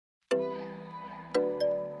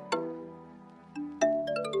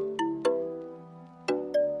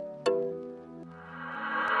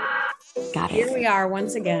Got Here we are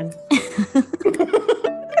once again.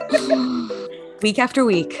 Week after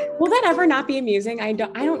week. Will that ever not be amusing? I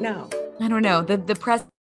don't know. I don't know. The pressing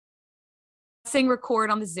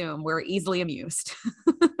record on the Zoom, we're easily amused.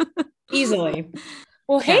 Easily.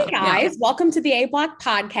 Well, hey guys, welcome to the A Block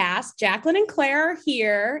podcast. Jacqueline and Claire are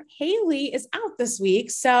here. Haley is out this week,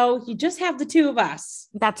 so you just have the two of us.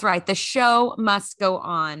 That's right. The show must go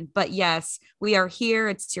on. But yes, we are here.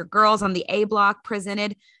 It's your girls on the A Block,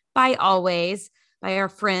 presented by our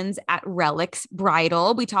friends at Relics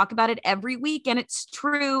Bridal. We talk about it every week, and it's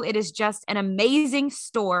true. It is just an amazing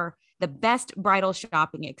store, the best bridal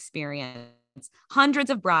shopping experience. Hundreds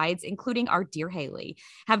of brides, including our dear Haley,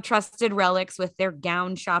 have trusted Relics with their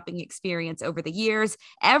gown shopping experience over the years.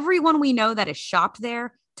 Everyone we know that has shopped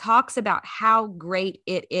there talks about how great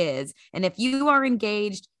it is. And if you are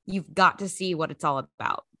engaged, you've got to see what it's all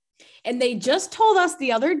about. And they just told us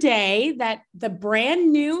the other day that the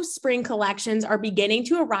brand new spring collections are beginning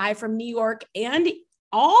to arrive from New York and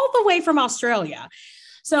all the way from Australia.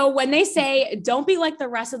 So when they say, don't be like the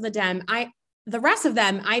rest of them, I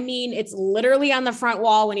mean, it's literally on the front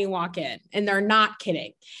wall when you walk in, and they're not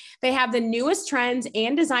kidding. They have the newest trends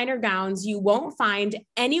and designer gowns you won't find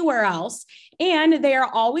anywhere else. And they are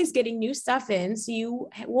always getting new stuff in. So you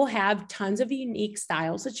will have tons of unique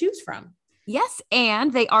styles to choose from. Yes,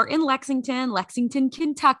 and they are in Lexington,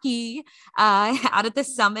 Kentucky, out at the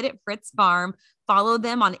Summit at Fritz Farm. Follow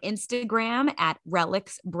them on Instagram at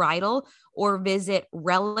Relics Bridal or visit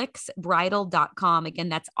relicsbridal.com. Again,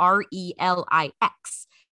 that's RELIX.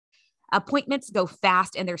 Appointments go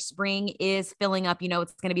fast and their spring is filling up. You know,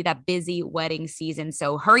 it's going to be that busy wedding season.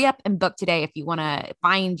 So hurry up and book today if you want to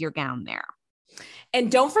find your gown there. And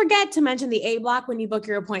don't forget to mention the A Block when you book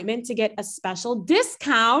your appointment to get a special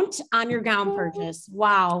discount on your gown purchase.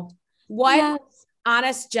 Wow. What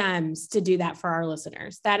honest gems to do that for our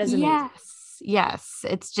listeners. That is amazing. Yes.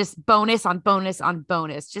 It's just bonus on bonus on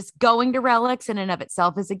bonus. Just going to Relics in and of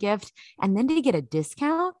itself is a gift. And then to get a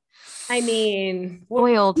discount. I mean,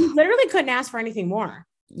 spoiled. You literally couldn't ask for anything more.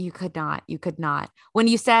 You could not. When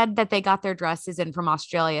you said that they got their dresses in from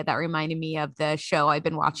Australia, that reminded me of the show I've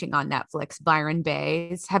been watching on Netflix, Byron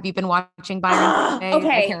Bays. Have you been watching Byron Bays?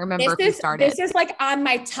 Okay. I can't remember if you started. This is like on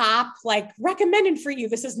my top, like recommended for you.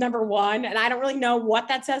 This is number one. And I don't really know what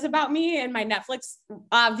that says about me and my Netflix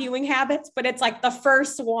viewing habits, but it's like the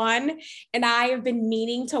first one. And I have been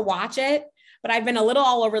meaning to watch it, but I've been a little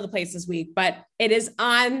all over the place this week, but it is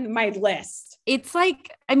on my list. It's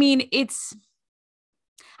like,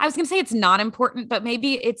 I was going to say it's not important, but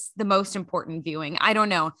maybe it's the most important viewing. I don't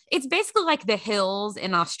know. It's basically like the hills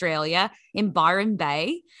in Australia in Byron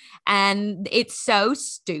Bay. And it's so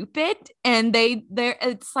stupid. And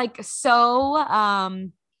it's like so,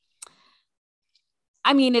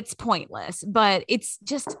 it's pointless, but it's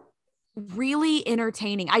just really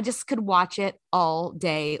entertaining. I just could watch it all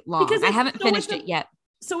day long. Because I haven't finished it yet.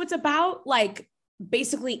 So it's about like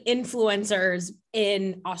basically influencers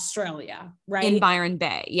in Australia, right? In Byron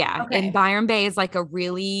Bay. Yeah. Okay. And Byron Bay is like a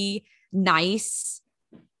really nice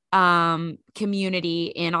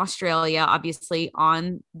community in Australia, obviously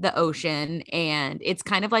on the ocean. And it's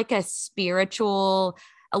kind of like a spiritual,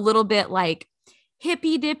 a little bit like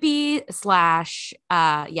hippy dippy /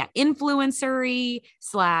 influencery /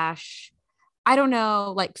 I don't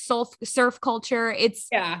know, like surf culture. It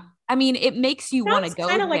makes you want to go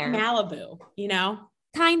there. Kind of like Malibu, you know?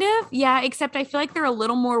 Kind of. Yeah. Except I feel like they're a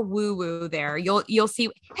little more woo woo there. You'll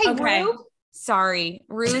see. Hey, okay. Rue. Sorry.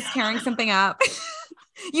 Rue is tearing something up.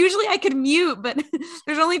 Usually I could mute, but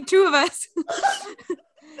there's only two of us.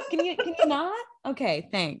 Can you not? Okay.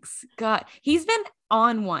 Thanks. God, he's been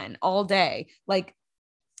on one all day, like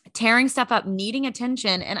tearing stuff up, needing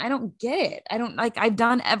attention. And I don't get it. I've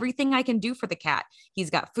done everything I can do for the cat. He's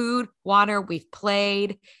got food, water. We've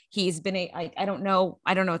played. He's been I don't know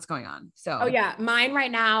what's going on. So, oh yeah. Mine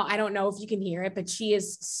right now, I don't know if you can hear it, but she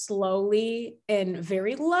is slowly and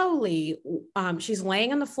very lowly. She's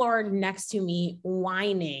laying on the floor next to me,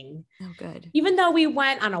 whining. Oh, good. Even though we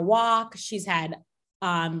went on a walk, she's had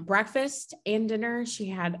breakfast and dinner. She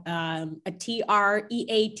had a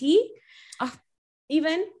TREAT.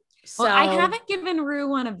 Even. So, well, I haven't given Rue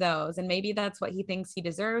one of those, and maybe that's what he thinks he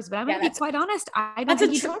deserves. But I'm going to be quite honest. I don't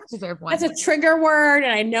think he does deserve one. That's a trigger word,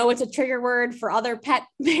 and I know it's a trigger word for other pet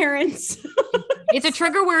parents. It's a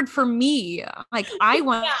trigger word for me. Like I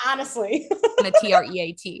want, honestly, a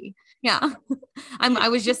TREAT. Yeah, I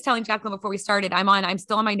was just telling Jacqueline before we started. I'm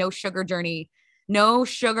still on my no sugar journey. No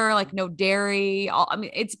sugar, like no dairy.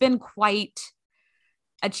 It's been quite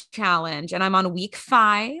a challenge and I'm on week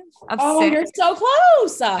 5 of Oh, 6. you're so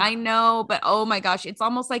close. I know, but oh my gosh, it's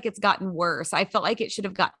almost like it's gotten worse. I felt like it should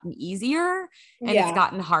have gotten easier and it's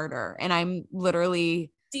gotten harder. And I'm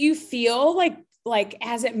literally. Do you feel like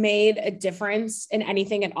has it made a difference in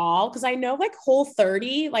anything at all? Because I know like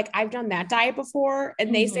Whole30, like I've done that diet before,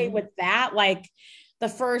 and they say with that, like the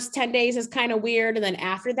first 10 days is kind of weird. And then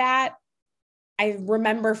after that, I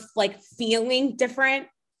remember like feeling different.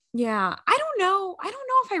 Yeah. I don't know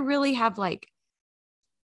if I really have like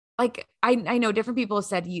I know different people have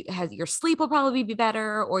said your sleep will probably be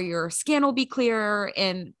better or your skin will be clearer.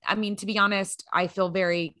 And I mean, to be honest, I feel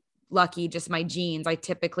very lucky, just my genes. I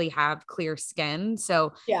typically have clear skin.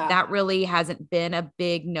 So that really hasn't been a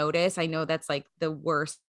big notice. I know that's like the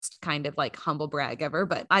worst kind of like humble brag ever,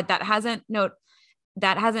 but that hasn't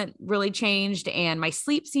really changed. And my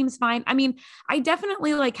sleep seems fine. I mean, I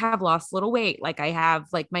definitely like have lost a little weight. Like I have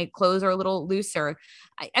like my clothes are a little looser.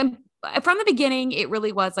 I'm from the beginning, it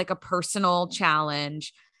really was like a personal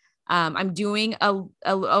challenge. I'm doing a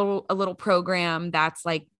little program that's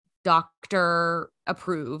like doctor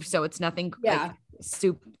approved. So it's nothing like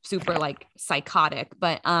super like psychotic,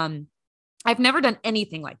 but I've never done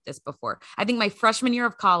anything like this before. I think my freshman year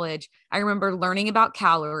of college, I remember learning about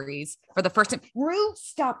calories for the first time. Rue,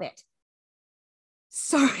 stop it.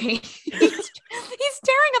 Sorry. He's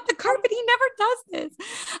tearing up the carpet. He never does this.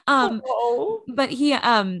 But he,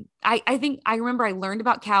 I think I remember I learned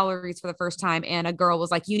about calories for the first time and a girl was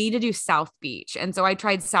like, you need to do South Beach. And so I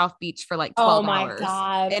tried South Beach for like 12 hours.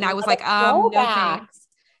 God. And I was like, no thanks.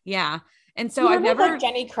 Yeah. And so I've never like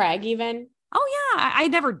Jenny Craig even. Oh yeah. I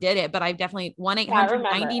never did it, but I've definitely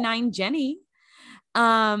 1-800-99 Jenny.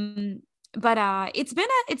 But it's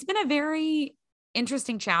been a very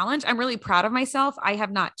interesting challenge. I'm really proud of myself. I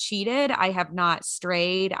have not cheated. I have not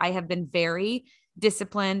strayed. I have been very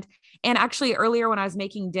disciplined. And actually earlier when I was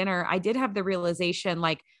making dinner, I did have the realization,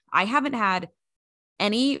 like I haven't had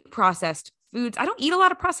any processed foods. I don't eat a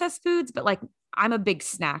lot of processed foods, but like I'm a big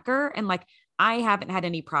snacker and like I haven't had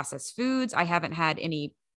any processed foods. I haven't had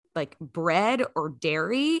any like bread or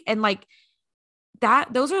dairy. And like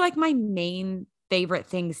that, those are like my main favorite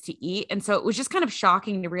things to eat. And so it was just kind of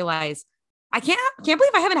shocking to realize I can't believe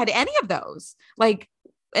I haven't had any of those. Like,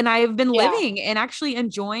 and I've been living and actually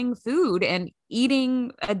enjoying food and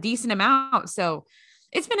eating a decent amount. So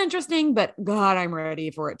it's been interesting, but God, I'm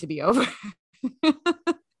ready for it to be over.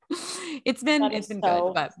 It's been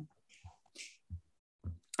good, but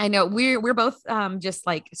I know we're both just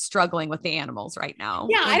like struggling with the animals right now.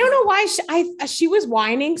 Yeah, I don't know why she was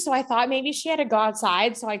whining, so I thought maybe she had to go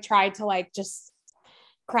outside. So I tried to like just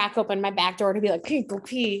crack open my back door to be like, "Pee, go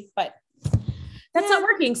pee," but that's not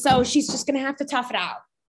working. So she's just gonna have to tough it out.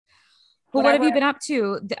 Well, what have you been up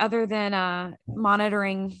to other than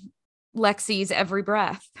monitoring Lexi's every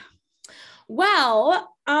breath? Well,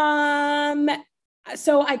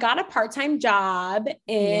 so I got a part-time job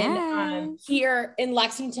in here in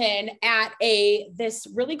Lexington at this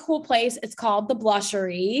really cool place. It's called the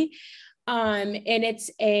Blushery. And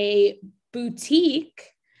it's a boutique,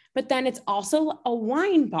 but then it's also a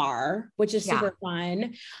wine bar, which is super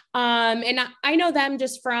fun. And I know them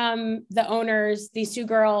just from the owners, these two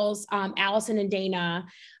girls, Allison and Dana.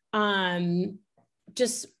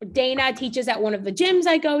 Just Dana teaches at one of the gyms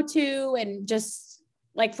I go to, and just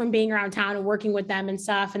like from being around town and working with them and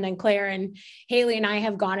stuff. And then Claire and Haley and I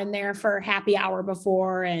have gone in there for happy hour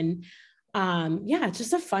before. And it's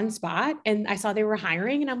just a fun spot. And I saw they were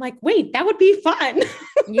hiring and I'm like, wait, that would be fun.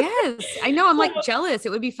 Yes, I know. I'm like jealous.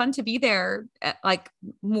 It would be fun to be there like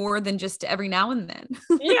more than just every now and then.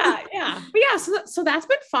 So that's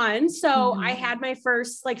been fun. So I had my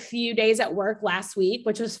first like few days at work last week,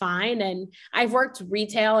 which was fine. And I've worked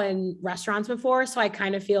retail and restaurants before. So I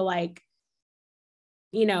kind of feel like,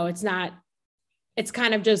 it's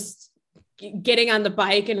kind of just getting on the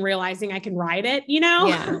bike and realizing I can ride it,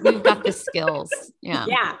 Yeah, you've got the skills.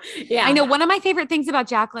 Yeah. I know one of my favorite things about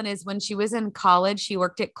Jacqueline is when she was in college, she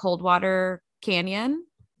worked at Coldwater Creek.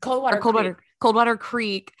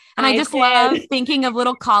 And I just love thinking of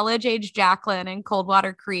little college age Jacqueline in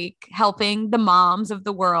Coldwater Creek, helping the moms of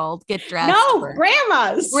the world get dressed. No,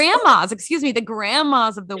 grandmas, excuse me. The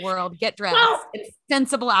grandmas of the world get dressed in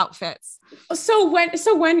sensible outfits. So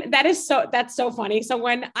when that's so funny. So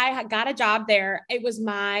when I got a job there, it was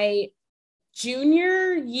my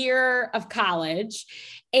junior year of college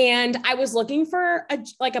and I was looking for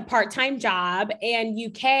a part-time job, and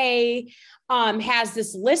UK has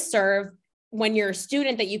this listserv when you're a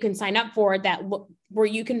student that you can sign up for where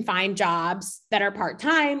you can find jobs that are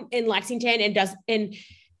part-time in Lexington and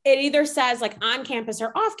it either says like on campus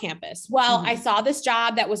or off campus. Well, I Mhm. saw this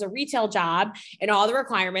job that was a retail job and all the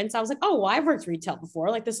requirements. I was like, oh, well, I've worked retail before.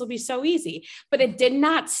 Like this will be so easy, but it did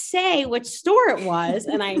not say which store it was.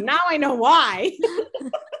 And now I know why.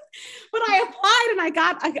 But I applied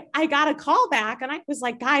and I got a call back and I was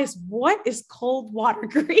like, guys, what is Coldwater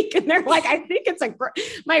Creek? And they're like, I think it's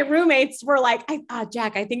my roommates were like,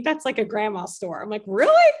 Jack, I think that's like a grandma store. I'm like,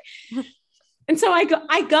 really? And so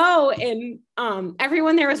I go and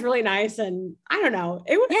everyone there was really nice. And I don't know.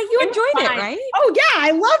 Yeah, you enjoyed it, right? Oh yeah.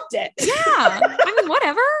 I loved it. Yeah. I mean,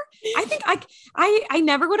 whatever. I think I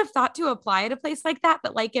never would have thought to apply at a place like that.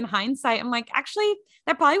 But like in hindsight, I'm like, actually,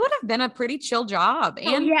 that probably would have been a pretty chill job.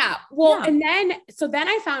 And yeah. Well, and then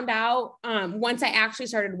I found out once I actually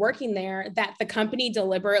started working there that the company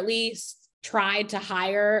deliberately tried to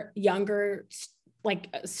hire younger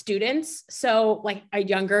students. So like a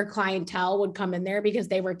younger clientele would come in there because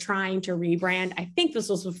they were trying to rebrand. I think this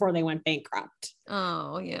was before they went bankrupt.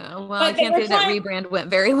 Oh yeah. Well, I can't say that rebrand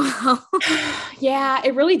went very well. Yeah,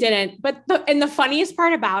 it really didn't. But the funniest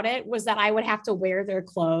part about it was that I would have to wear their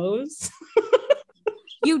clothes.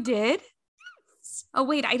 You did? Oh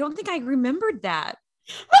wait, I don't think I remembered that.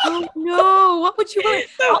 Oh no, what would you wear?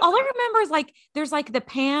 All I remember is like, there's like the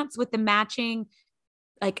pants with the matching,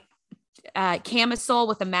 like camisole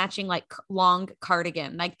with a matching like long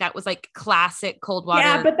cardigan. Like that was like classic Coldwater.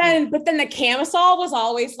 Yeah, but then the camisole was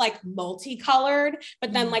always like multicolored,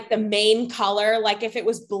 but then like the main color, like if it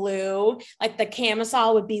was blue, like the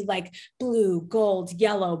camisole would be like blue, gold,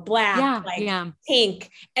 yellow, black,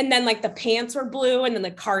 pink. And then like the pants were blue and then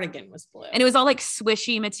the cardigan was blue. And it was all like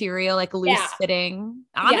swishy material, like loose fitting.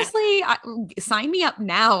 Honestly, sign me up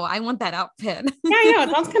now. I want that outfit. Yeah, I know.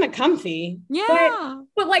 It sounds kind of comfy. Yeah.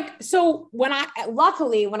 But like, so when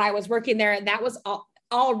I was working there, that was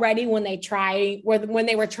already when they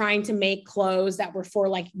were trying to make clothes that were for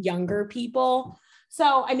like younger people.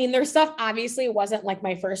 So, I mean, their stuff obviously wasn't like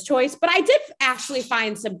my first choice, but I did actually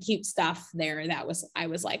find some cute stuff there I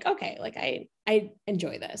was like, okay, like I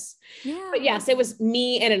enjoy this. Yeah. But yes, it was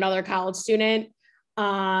me and another college student,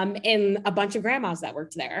 and a bunch of grandmas that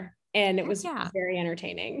worked there. And it was very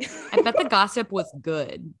entertaining. I bet the gossip was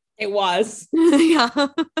good. It was. Yeah.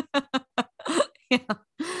 Yeah.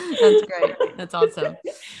 That's great. That's awesome.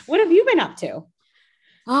 What have you been up to?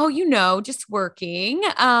 Oh, just working.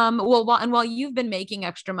 While you've been making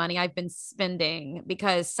extra money, I've been spending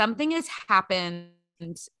because something has happened.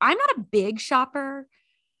 I'm not a big shopper,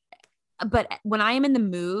 but when I am in the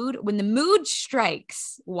mood, when the mood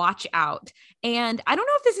strikes, watch out. And I don't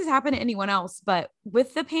know if this has happened to anyone else, but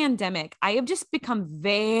with the pandemic, I have just become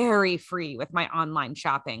very free with my online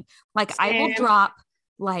shopping. Like I will drop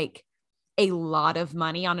like a lot of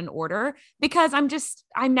money on an order because I'm just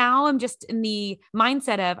in the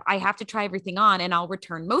mindset of I have to try everything on and I'll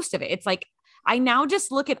return most of it. It's like, I now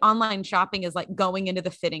just look at online shopping as like going into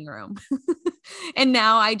the fitting room. And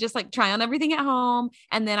now I just like try on everything at home.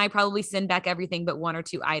 And then I probably send back everything but one or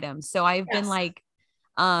two items. So I've been like,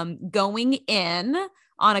 going in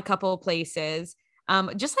on a couple of places,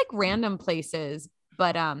 just like random places.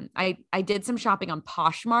 But I did some shopping on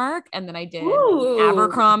Poshmark and then I did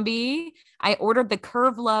Abercrombie. I ordered the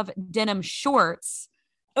Curve Love denim shorts.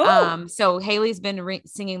 So Haley's been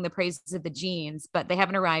singing the praises of the jeans, but they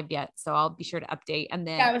haven't arrived yet. So I'll be sure to update. And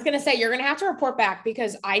then I was going to say, you're going to have to report back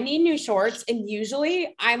because I need new shorts. And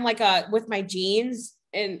usually I'm like with my jeans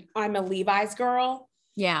and I'm a Levi's girl.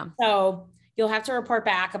 Yeah. So you'll have to report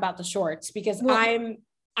back about the shorts because I'm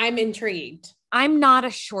intrigued. I'm not a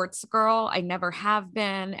shorts girl. I never have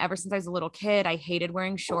been. Ever since I was a little kid, I hated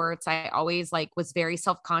wearing shorts. I always was very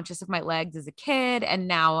self-conscious of my legs as a kid. And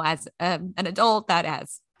now as an adult, that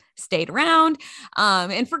has stayed around.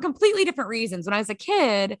 And for completely different reasons. When I was a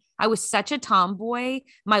kid, I was such a tomboy.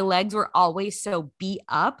 My legs were always so beat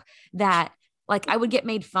up that like I would get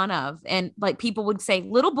made fun of. And like people would say,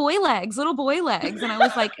 little boy legs. And I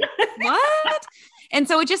was like, what? And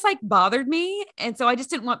so it just like bothered me. And so I just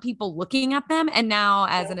didn't want people looking at them. And now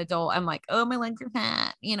as an adult, I'm like, oh, my legs are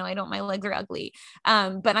fat. My legs are ugly.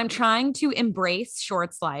 But I'm trying to embrace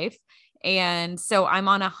shorts life. And so I'm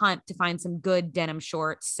on a hunt to find some good denim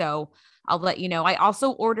shorts. So I'll let you know. I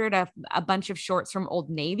also ordered a bunch of shorts from Old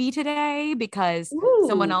Navy today because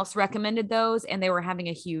someone else recommended those and they were having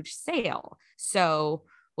a huge sale. So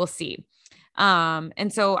we'll see.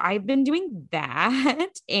 And so I've been doing that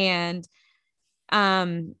and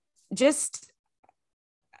I've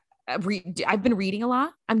been reading a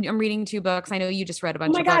lot. I'm reading 2 books. I know you just read a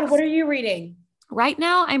bunch of books. Oh my God, what are you reading? Right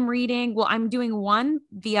now I'm doing one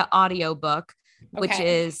via audiobook, which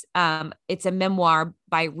is, it's a memoir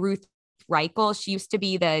by Ruth Reichel. She used to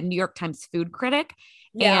be the New York Times food critic.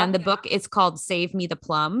 Yeah. And the book is called Save Me the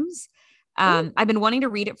Plums. I've been wanting to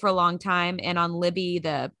read it for a long time. And on Libby,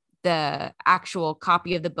 the actual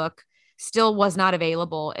copy of the book still was not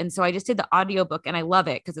available. And so I just did the audiobook and I love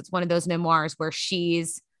it because it's one of those memoirs where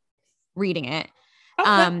she's reading it. Oh,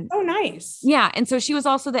 that's so nice. Yeah. And so she was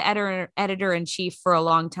also the editor in chief for a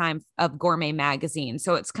long time of Gourmet Magazine.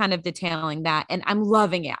 So it's kind of detailing that. And I'm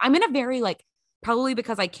loving it. I'm in a very like, probably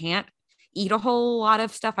because I can't eat a whole lot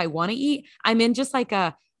of stuff I want to eat. I'm in just like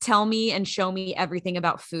a tell me and show me everything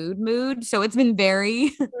about food mood. So it's been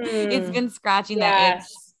it's been scratching that itch.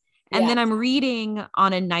 And then I'm reading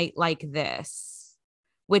On a Night Like This,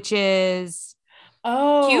 which is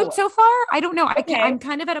cute so far. I don't know. I'm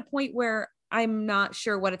kind of at a point where I'm not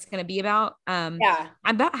sure what it's going to be about. I'm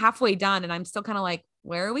about halfway done and I'm still kind of like,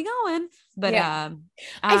 where are we going? But I'm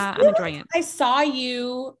enjoying it. I saw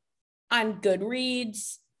you on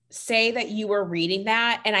Goodreads say that you were reading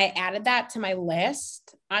that, and I added that to my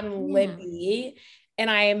list on Libby,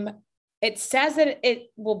 and it says that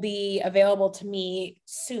it will be available to me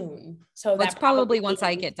soon. So that's probably once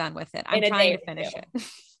I get done with it. I'm trying to finish it.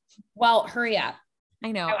 Well, hurry up.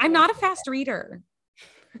 I know. I'm not a fast reader.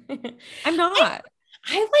 I'm not.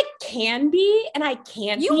 I like can be, and I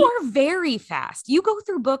can't. You are very fast. You go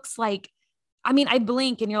through books like, I mean, I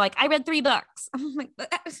blink and you're like, I read 3 books. I'm like,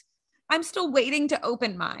 I'm still waiting to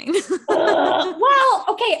open mine. Well,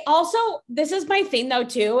 okay. Also, this is my thing though,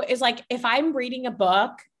 too, is like, if I'm reading a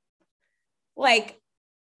book, like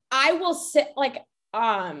I will sit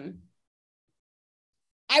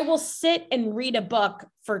and read a book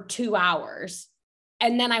for 2 hours,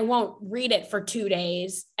 and then I won't read it for 2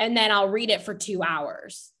 days, and then I'll read it for 2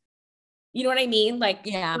 hours. You know what I mean? Like,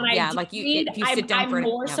 like if you sit down I'm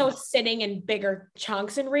more so sitting in bigger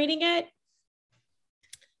chunks and reading it.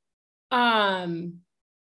 But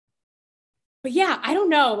yeah, I don't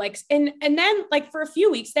know. Like, and then like for a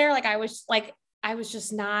few weeks there, like I was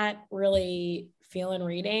just not really feeling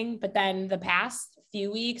reading. But then the past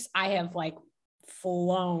few weeks, I have like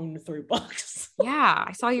flown through books. Yeah.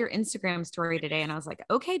 I saw your Instagram story today and I was like,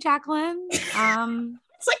 okay, Jacqueline.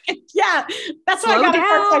 It's like, yeah, that's why I got a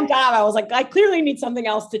part-time job. I was like, I clearly need something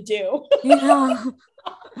else to do. Yeah.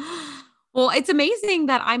 Well, it's amazing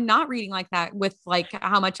that I'm not reading like that with like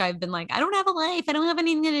how much I've been like, I don't have a life. I don't have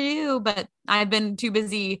anything to do, but I've been too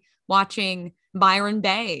busy watching Byron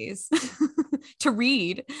Bays to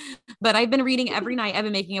read. But I've been reading every night. I've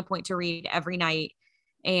been making a point to read every night.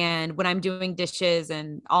 And when I'm doing dishes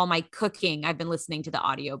and all my cooking, I've been listening to the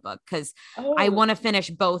audiobook because I want to finish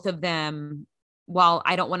both of them while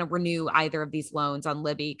I don't want to renew either of these loans on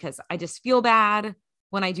Libby because I just feel bad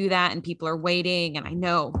when I do that and people are waiting. And I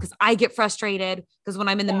know because I get frustrated because when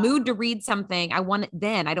I'm in the mood to read something, I want it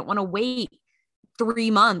then. I don't want to wait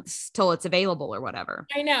 3 months till it's available or whatever.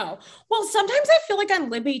 I know. Well, sometimes I feel like on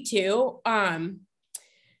Libby too.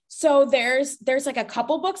 So there's like a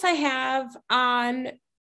couple books I have on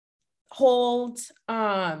hold.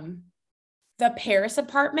 The Paris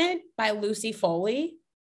Apartment by Lucy Foley.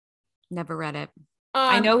 Never read it.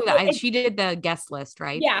 I know that she did the guest list,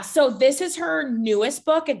 right? Yeah. So this is her newest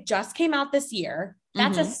book. It just came out this year.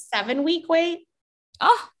 That's a 7-week wait.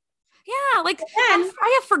 Oh, yeah. Like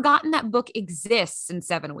I have forgotten that book exists in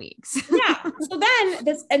 7 weeks. Yeah. So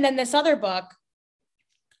then this other book,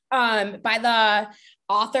 by the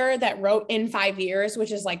author that wrote In 5 Years,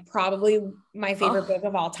 which is like probably my favorite book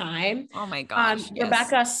of all time. Oh my gosh. Yes.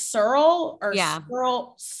 Rebecca Searle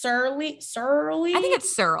Surley. I think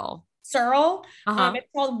it's Searle. It's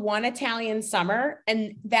called One Italian Summer.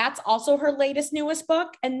 And that's also her newest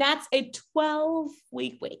book. And that's a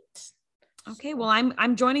 12-week wait. Okay. Well,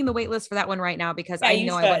 I'm joining the wait list for that one right now because I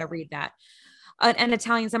know I want to read that. An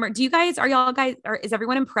Italian Summer. Is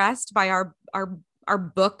everyone impressed by our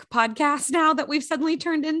book podcast now that we've suddenly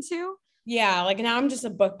turned into? Yeah. Like now I'm just a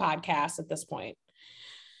book podcast at this point.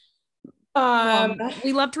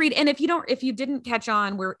 We love to read. And if you didn't catch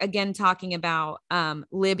on, we're again talking about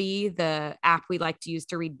Libby, the app we like to use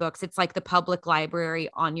to read books. It's like the public library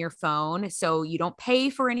on your phone. So you don't pay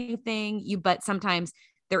for anything, but sometimes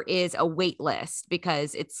there is a wait list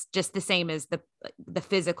because it's just the same as the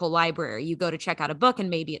physical library. You go to check out a book and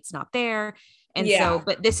maybe it's not there. And so,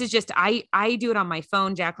 but this is just, I do it on my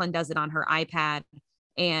phone. Jacqueline does it on her iPad.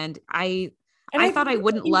 And I thought I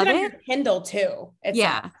wouldn't love it. Kindle too.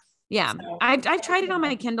 Yeah. So, I've tried it on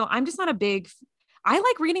my Kindle. I'm just not I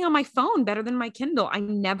like reading on my phone better than my Kindle. I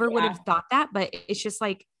never would have thought that, but it's just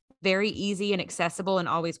like very easy and accessible and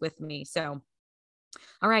always with me. So,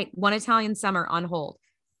 all right. One Italian Summer on hold.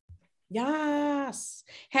 Yes.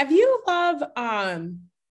 Have you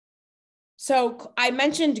so I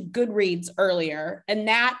mentioned Goodreads earlier, and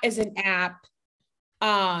that is an app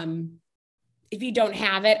Um, if you don't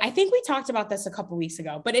have it, I think we talked about this a couple weeks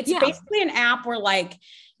ago, but it's basically an app where like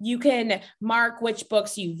you can mark which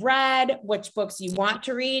books you've read, which books you want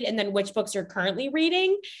to read, and then which books you're currently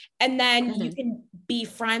reading. And then you can be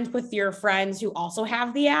friends with your friends who also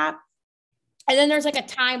have the app. And then there's like a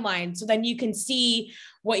timeline. So then you can see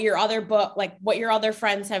what your other book, like what your other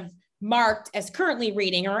friends have marked as currently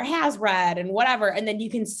reading or has read and whatever. And then you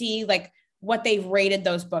can see like what they've rated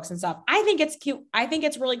those books and stuff. I think it's cute. I think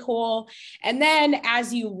it's really cool. And then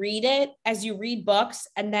as you read books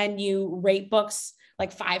and then you rate books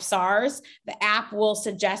like 5 stars, the app will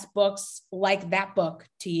suggest books like that book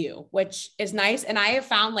to you, which is nice. And I have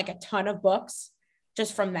found like a ton of books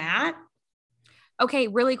just from that. Okay.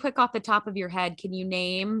 Really quick off the top of your head, can you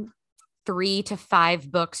name 3 to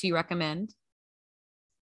 5 books you recommend?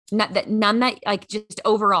 None that like just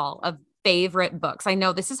overall of favorite books. I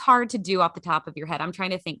know this is hard to do off the top of your head. I'm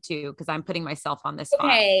trying to think too, because I'm putting myself on this spot.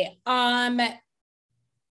 Okay.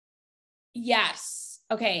 Yes.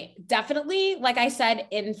 Okay. Definitely. Like I said,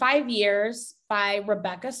 In 5 Years by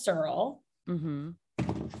Rebecca Searle.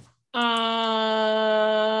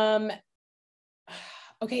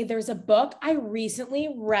 Okay. There's a book I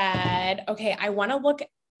recently read. Okay.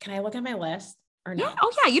 Can I look at my list or no? Yeah.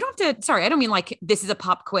 Oh yeah. You don't have to, sorry. I don't mean like this is a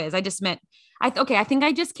pop quiz. I just meant, I think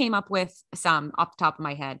I just came up with some off the top of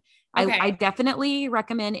my head. Okay. I definitely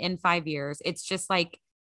recommend In 5 Years. It's just like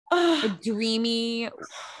a dreamy,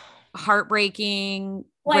 heartbreaking,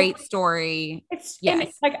 like, great story. It's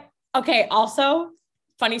like, okay. Also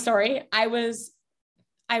funny story. I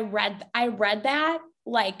read that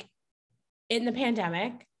like in the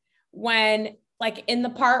pandemic when like in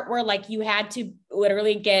the part where like you had to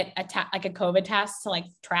literally get like a COVID test to like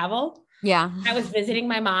travel. Yeah. I was visiting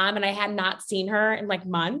my mom and I had not seen her in like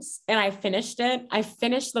months and I finished it. I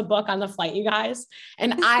finished the book on the flight, you guys.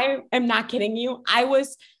 And I am not kidding you. I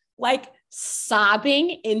was like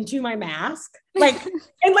sobbing into my mask. Like,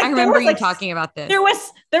 and like, I remember you talking about this. There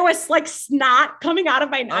was like snot coming out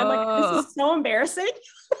of my, I'm like, this is so embarrassing.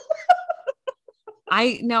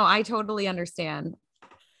 I totally understand.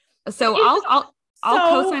 So I'll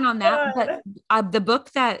co-sign on that. But the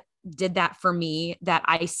book that did that for me, that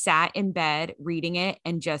I sat in bed reading it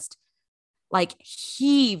and just like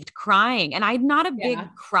heaved crying. And I'm not a big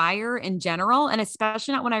crier in general, and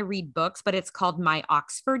especially not when I read books, but it's called My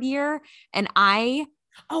Oxford Year. And I've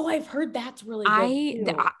heard that's really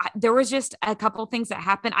good. There was just a couple things that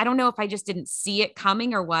happened. I don't know if I just didn't see it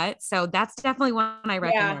coming or what. So that's definitely one I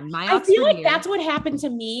recommend. I feel like that's what happened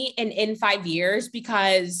to me in 5 years,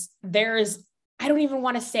 because I don't even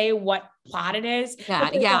want to say what plot it is.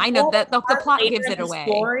 Yeah. I know that the plot gives it away.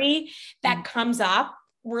 Story that comes up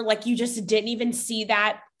where like you just didn't even see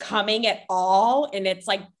that coming at all, and it's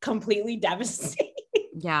like completely devastating.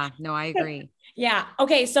 Yeah, no, I agree. Yeah.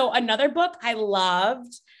 Okay. So another book I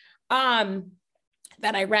loved,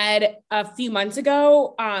 that I read a few months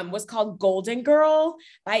ago, was called Golden Girl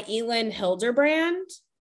by Elin Hilderbrand.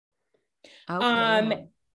 Okay.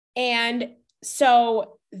 And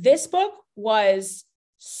so this book was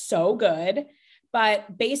so good,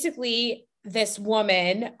 but basically this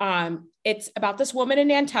woman, it's about this woman in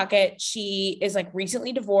Nantucket. She is like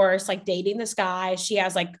recently divorced, like dating this guy. She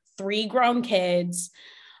has like 3 grown kids.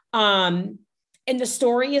 And the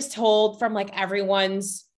story is told from like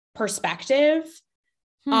everyone's perspective,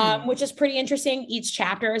 which is pretty interesting. Each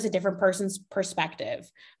chapter is a different person's perspective.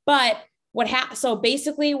 But so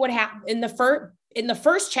basically what happened in the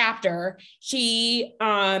first chapter, she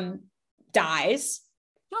dies.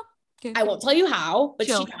 Oh, okay. I won't tell you how, but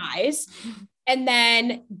she dies. And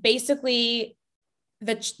then basically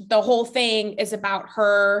the whole thing is about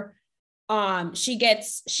her. She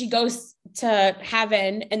goes to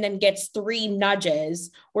heaven and then gets 3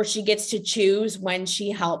 nudges where she gets to choose when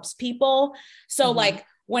she helps people. So like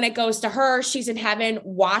when it goes to her, she's in heaven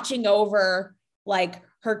watching over like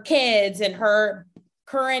her kids and her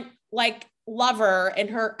current like lover and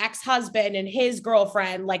her ex-husband and his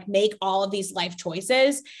girlfriend like make all of these life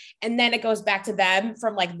choices. And then it goes back to them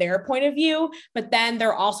from like their point of view, but then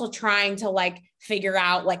they're also trying to like figure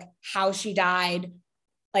out like how she died,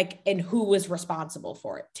 like, and who was responsible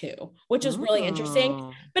for it too, which is really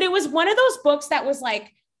interesting. But it was one of those books that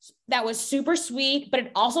was super sweet, but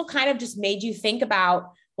it also kind of just made you think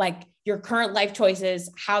about like your current life choices,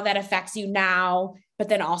 how that affects you now, but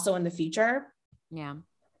then also in the future. Yeah.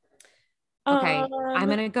 Okay. I'm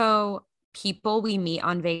going to go People We Meet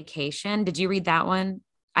on Vacation. Did you read that one?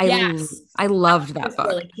 I loved that book.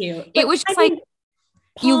 Really cute. It was just like,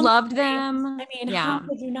 you loved them. I mean, how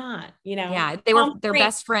could you not, Yeah. They're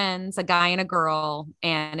best friends, a guy and a girl.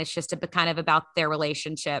 And it's just kind of about their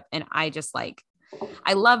relationship. And I just like,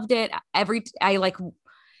 I loved it.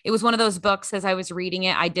 It was one of those books as I was reading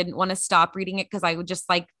it, I didn't want to stop reading it because I would just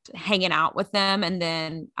like hanging out with them. And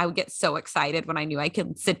then I would get so excited when I knew I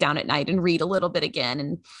could sit down at night and read a little bit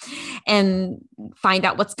again and find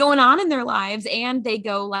out what's going on in their lives. And they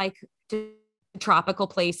go like to tropical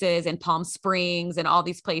places and Palm Springs and all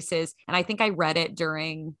these places. And I think I read it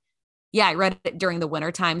during the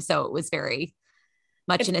wintertime. So it was very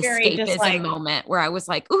much an escapism moment where I was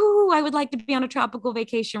like, ooh, I would like to be on a tropical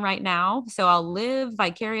vacation right now. So I'll live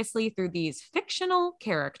vicariously through these fictional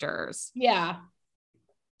characters. Yeah.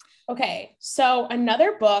 Okay. So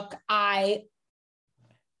another book I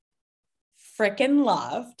freaking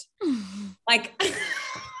loved, like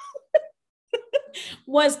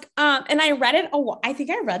was, and I read it. I think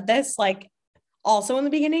I read this like also in the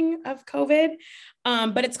beginning of COVID.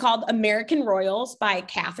 But it's called American Royals by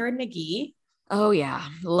Katharine McGee. Oh yeah.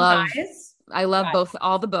 I love both,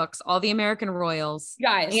 all the books, all the American Royals,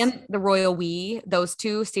 guys, and the Royal We, those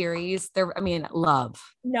two series. Love.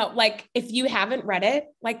 No, like if you haven't read it,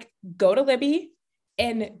 like go to Libby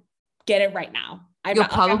and get it right now. You'll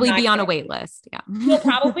probably be on a wait list. Yeah. You'll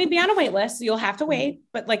probably be on a wait list. So you'll have to wait,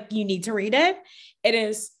 but like you need to read it. It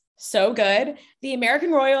is so good. The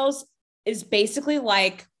American Royals is basically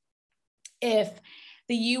like if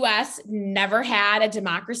the US never had a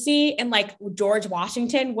democracy and like George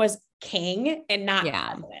Washington was king and not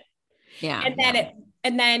president. Yeah.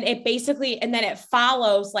 And then it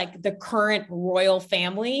follows like the current royal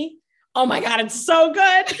family. Oh my God, it's so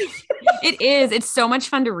good. It is. It's so much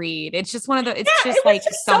fun to read. It's just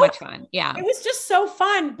so much fun. Yeah. It was just so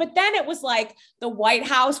fun. But then it was like the White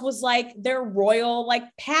House was like their royal like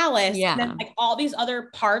palace. Yeah. And then like all these other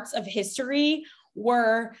parts of history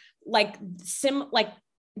were like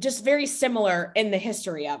just very similar in the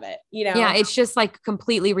history of it, you know? Yeah, it's just like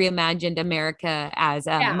completely reimagined America as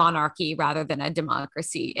a monarchy rather than a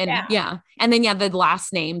democracy. And and then the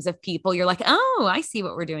last names of people, you're like, oh, I see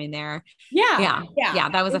what we're doing there. Yeah.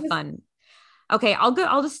 That was fun. Okay,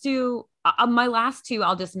 I'll just do my last two.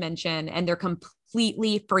 I'll just mention, and they're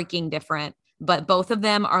completely freaking different, but both of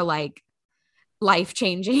them are like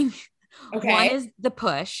life-changing. Okay. One is The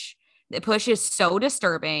Push. The Push is so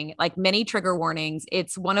disturbing, like many trigger warnings.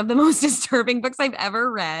 It's one of the most disturbing books I've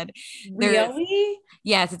ever read. Really?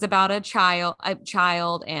 Yes. It's about a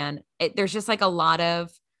child and there's just like a lot of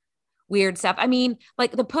weird stuff. I mean,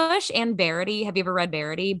 like The Push and Verity. Have you ever read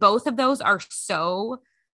Verity? Both of those are so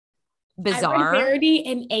bizarre. I read Verity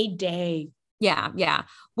in a day. Yeah. Yeah.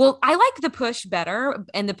 Well, I like The Push better,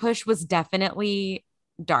 and The Push was definitely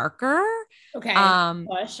darker. Okay.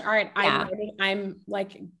 Push. All right. I'm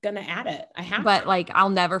like gonna add it. I have, but like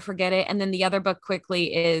I'll never forget it. And then the other book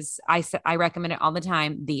quickly is I recommend it all the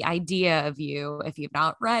time. The Idea of You. If you've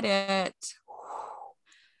not read it,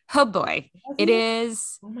 oh boy, it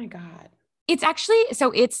is. Oh my God. It's actually,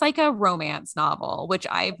 so it's like a romance novel, which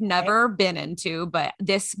I've never been into, but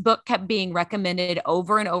this book kept being recommended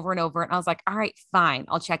over and over and over. And I was like, all right, fine,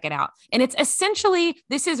 I'll check it out. And it's essentially,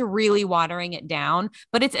 this is really watering it down,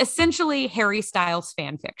 but it's essentially Harry Styles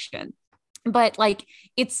fan fiction. But like,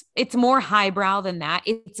 it's more highbrow than that.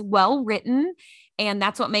 It's well written. And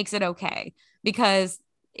that's what makes it okay, because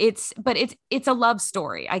it's a love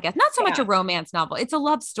story, I guess. Not so much a romance novel. It's a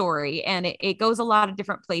love story, and it goes a lot of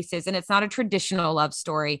different places, and it's not a traditional love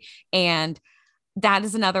story. And that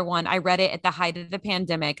is another one. I read it at the height of the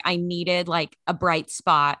pandemic. I needed like a bright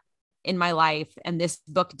spot in my life, and this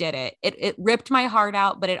book did it. It ripped my heart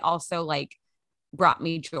out, but it also like brought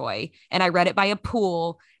me joy. And I read it by a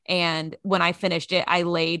pool, and when I finished it, I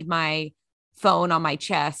laid my phone on my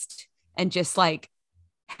chest and just like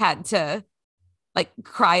had to like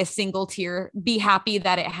cry a single tear, be happy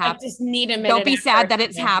that it happened. I just need a minute. Don't be sad that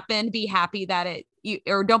it's happened. Be happy that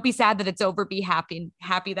or don't be sad that it's over. Be happy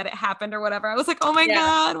that it happened or whatever. I was like, oh my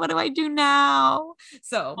God, what do I do now?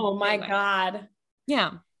 So, oh my God.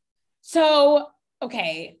 Yeah. So,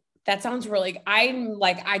 okay. That sounds really,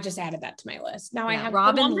 I just added that to my list. Now I have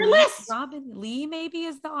Robin Lee, list. Robin Lee maybe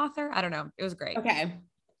is the author. I don't know. It was great. Okay.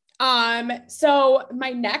 So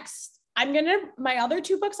my other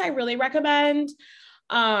two books I really recommend.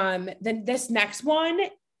 Then this next one,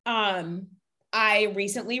 I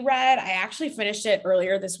recently read. I actually finished it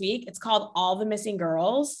earlier this week. It's called All the Missing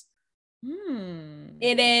Girls.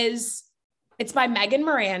 It's by Megan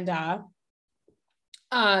Miranda.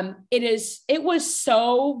 It was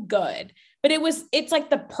so good, but it's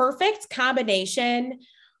like the perfect combination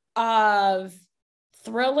of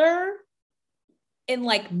thriller and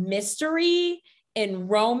like mystery and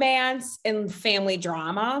romance and family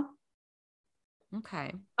drama.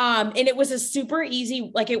 Okay. And it was a super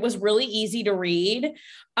easy, like it was really easy to read.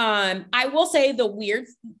 I will say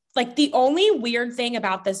the only weird thing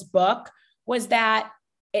about this book was that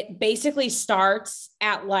it basically starts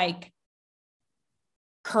at like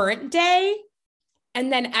current day,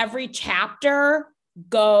 and then every chapter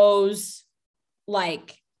goes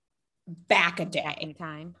like back a day in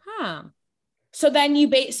time. Huh. So then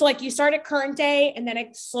so like you start at current day, and then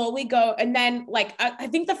it slowly go. And then like, I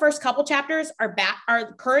think the first couple chapters are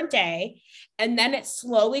current day, and then it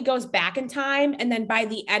slowly goes back in time. And then by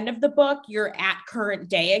the end of the book, you're at current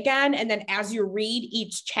day again. And then as you read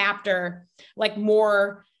each chapter, like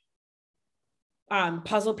more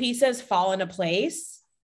puzzle pieces fall into place.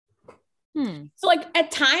 So like at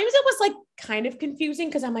times it was like kind of confusing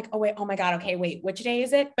because I'm like, oh my God, okay, wait, which day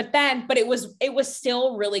is it? But it was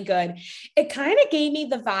still really good. It kind of gave me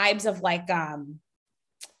the vibes of like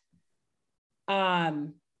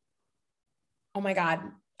oh my God,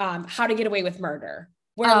 How to Get Away with Murder.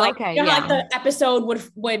 Where like, okay, you know, like the episode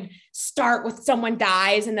would start with someone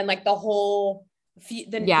dies, and then like the whole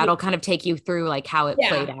it'll kind of take you through like how it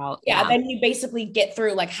played out. Yeah. Then you basically get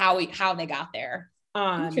through like how they got there.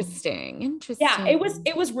 Interesting. Yeah,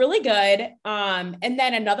 it was really good. And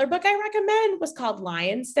then another book I recommend was called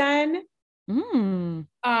Lion's Den. By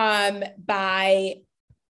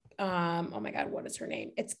oh my God, what is her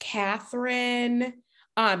name? It's Catherine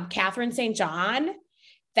St. John.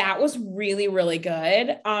 That was really, really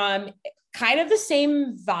good. Kind of the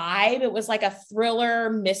same vibe. It was like a thriller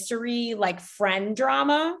mystery, like friend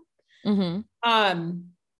drama.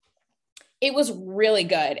 It was really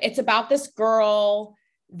good. It's about this girl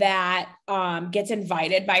that gets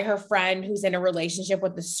invited by her friend who's in a relationship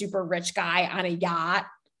with the super rich guy on a yacht.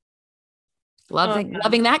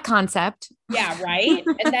 Loving that concept. Yeah, right.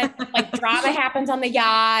 And then like drama happens on the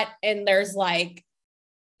yacht, and there's like,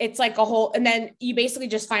 it's like a whole, and then you basically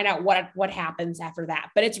just find out what happens after that.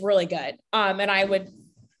 But it's really good. And I would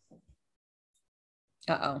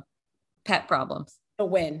pet problems. The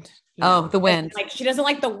wind. The wind. Like she doesn't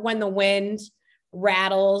like when the wind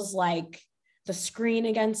rattles like the screen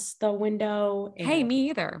against the window. Hey, me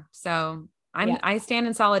either. So I stand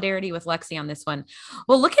in solidarity with Lexi on this one.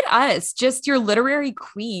 Well, look at us, just your literary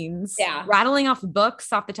queens, rattling off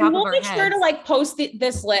books off the top of our heads. We'll make sure to like post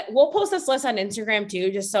this list. We'll post this list on Instagram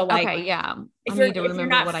too, just so like, if you're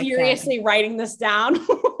not furiously writing this down,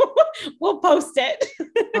 we'll post it.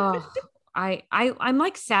 I'm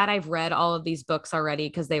like sad I've read all of these books already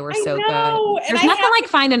because they were so good. There's nothing like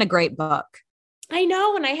finding a great book. I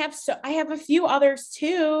know, and I have a few others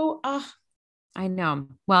too. I know.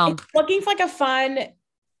 Well, looking for like a fun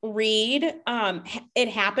read. It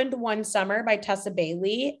Happened One Summer by Tessa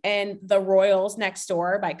Bailey, and The Royals Next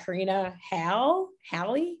Door by Karina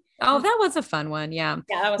Halley. Oh, that was a fun one. Yeah.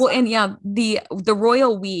 Yeah, that was fun. And the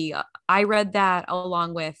Royal We, I read that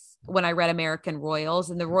along with when I read American Royals,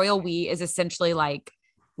 and the Royal We is essentially like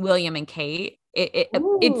William and Kate.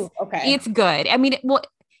 It's good. I mean,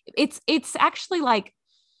 it's actually like,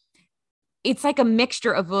 it's like a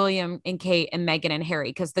mixture of William and Kate and Meghan and Harry,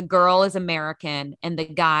 because the girl is American and the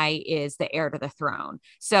guy is the heir to the throne.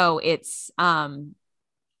 So it's,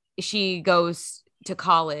 she goes to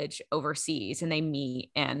college overseas and they meet,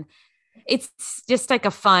 and it's just like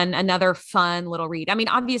another fun little read. I mean,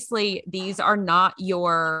 obviously these are not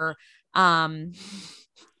your,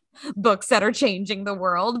 books that are changing the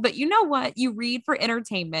world, but you know what? You read for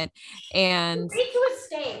entertainment, and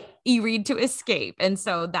you read to escape. And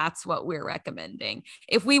so that's what we're recommending.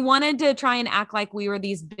 If we wanted to try and act like we were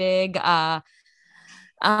these big,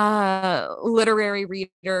 literary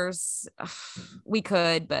readers, we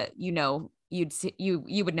could, but you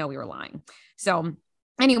would know we were lying. So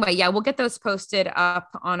anyway, we'll get those posted up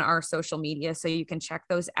on our social media so you can check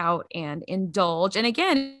those out and indulge. And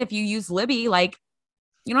again, if you use Libby, like,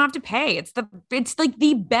 you don't have to pay. It's like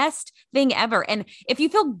the best thing ever. And if you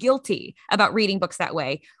feel guilty about reading books that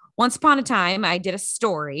way, once upon a time, I did a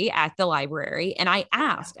story at the library, and I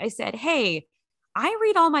said, hey, I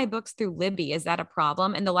read all my books through Libby. Is that a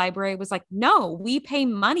problem? And the library was like, no, we pay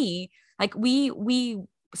money. Like we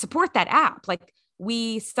support that app. Like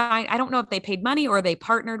we signed, I don't know if they paid money or they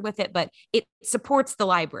partnered with it, but it supports the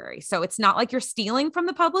library. So it's not like you're stealing from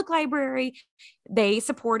the public library. They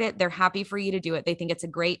support it. They're happy for you to do it. They think it's a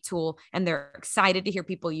great tool, and they're excited to hear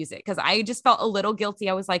people use it. Cause I just felt a little guilty.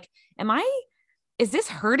 I was like, is this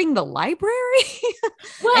hurting the library?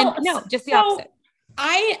 Well, and no, just the opposite.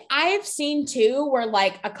 I've seen too, where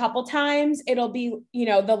like a couple times it'll be,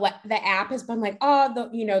 the app has been like,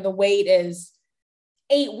 the wait is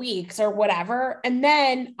 8 weeks or whatever. And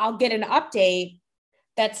then I'll get an update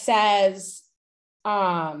that says,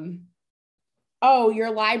 oh,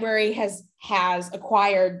 your library has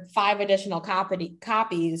acquired 5 additional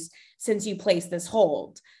copies since you placed this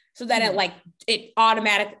hold. So then it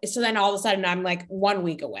automatic. So then all of a sudden I'm like 1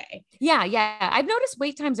 week away. Yeah. Yeah. I've noticed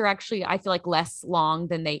wait times are actually, I feel like, less long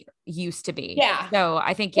than they used to be. Yeah. So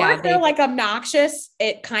I think, or if they're like obnoxious,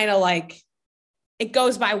 it kind of like, it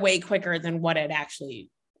goes by way quicker than what it actually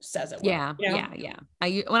says it will. Yeah. You know? Yeah. I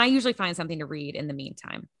usually find something to read in the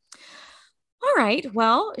meantime. All right.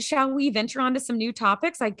 Well, shall we venture on to some new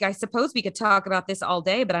topics? I suppose we could talk about this all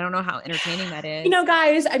day, but I don't know how entertaining that is. You know,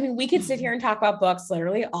 guys, I mean, we could sit here and talk about books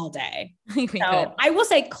literally all day. We could. I will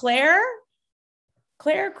say Claire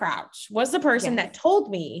Crouch was the person that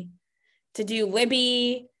told me to do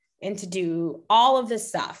Libby and to do all of this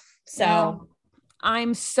stuff. So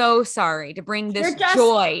I'm so sorry to bring this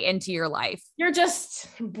joy into your life. You're just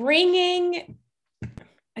bringing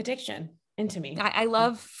addiction into me. I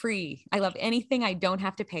love free. I love anything I don't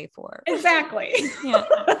have to pay for. Exactly. Yeah.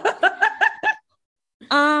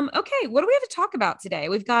 Okay. What do we have to talk about today?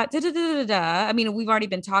 We've got I mean, we've already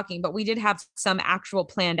been talking, but we did have some actual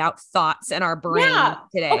planned out thoughts in our brain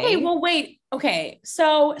today. Okay. Well, wait. Okay.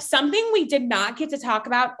 So something we did not get to talk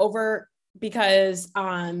about because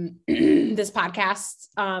this podcast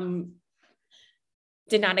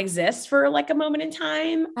did not exist for like a moment in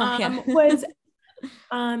time was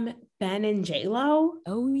Ben and J-Lo.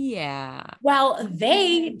 Oh yeah. Well,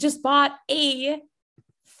 they just bought a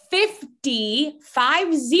 $50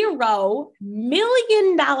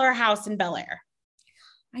 million house in Bel Air.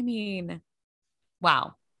 I mean,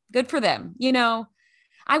 wow. Good for them. You know,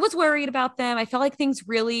 I was worried about them. I felt like things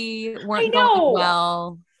really weren't going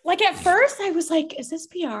well. Like at first I was like, is this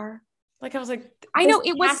PR? Like I was like, I know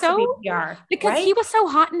it was so PR, because he was so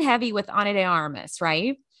hot and heavy with Ana de Armas,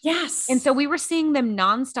 right? Yes. And so we were seeing them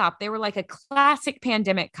nonstop. They were like a classic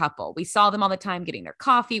pandemic couple. We saw them all the time getting their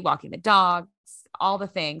coffee, walking the dogs, all the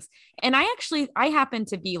things. And I happen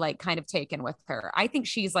to be like kind of taken with her. I think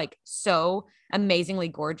she's like so amazingly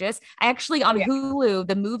gorgeous. I actually on Hulu,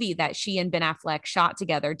 the movie that she and Ben Affleck shot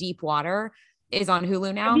together, Deep Water, is on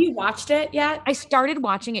Hulu now. Have you watched it yet? I started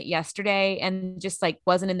watching it yesterday and just like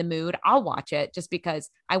wasn't in the mood. I'll watch it just because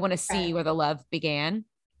I want to see where the love began.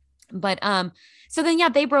 But so then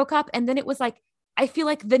they broke up, and then it was like I feel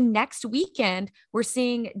like the next weekend we're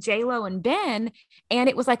seeing J-Lo and Ben, and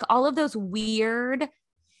it was like all of those weird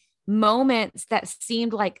moments that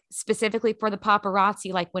seemed like specifically for the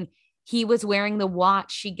paparazzi, like when he was wearing the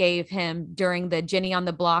watch she gave him during the Jenny on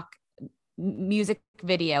the Block music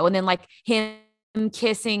video, and then like him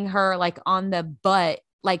kissing her like on the butt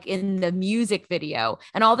like in the music video,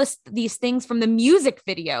 and all these things from the music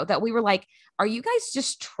video that we were like, are you guys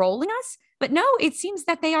just trolling us? But no, it seems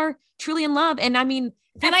that they are truly in love. And I mean,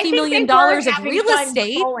 $50 million of real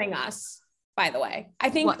estate. Trolling us, by the way.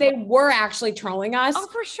 I think they were actually trolling us. Oh,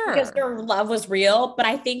 for sure. Because their love was real. But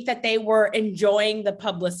I think that they were enjoying the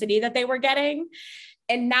publicity that they were getting.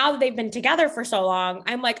 And now that they've been together for so long,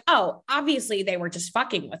 I'm like, oh, obviously they were just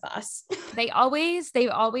fucking with us. They always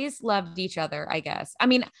loved each other, I guess. I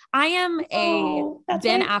mean, I am a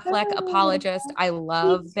Ben Affleck apologist. I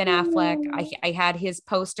love Ben Affleck. I had his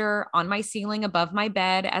poster on my ceiling above my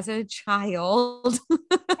bed as a child.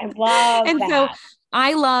 I love and that. So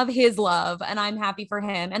I love his love, and I'm happy for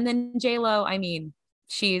him. And then J-Lo, I mean,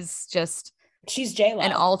 she's J-Lo.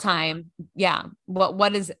 An all-time. Yeah.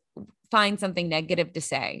 What is find something negative to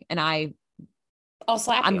say, and I'll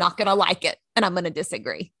slap I'm you. not going to like it, and I'm going to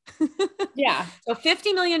disagree. Yeah. So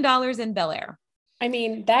 $50 million in Bel Air. I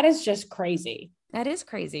mean, that is just crazy. That is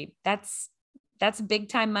crazy. That's big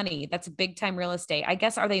time money. That's big time real estate. I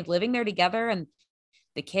guess, are they living there together and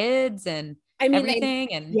the kids and everything?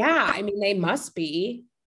 I mean, they must be.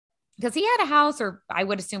 Because he had a house, or I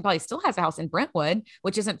would assume probably still has a house in Brentwood,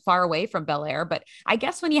 which isn't far away from Bel Air. But I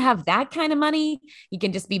guess when you have that kind of money, you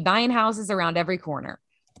can just be buying houses around every corner.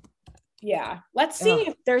 Yeah. Let's see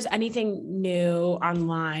if there's anything new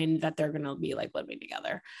online that they're going to be like living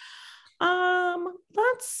together.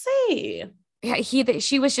 Let's see. Yeah,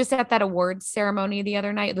 she was just at that awards ceremony the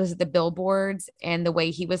other night. It was at the billboards, and the way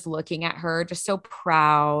he was looking at her, just so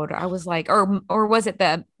proud. I was like, or was it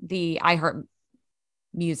the iHeart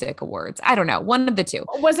Music Awards? I don't know. One of the two.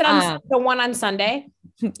 Was it on the one on Sunday?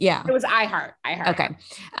 Yeah. It was iHeart. Okay.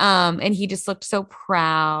 And he just looked so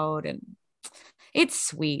proud, and it's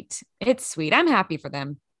sweet. It's sweet. I'm happy for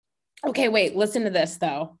them. Okay, wait, listen to this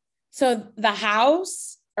though. So the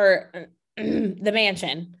house or the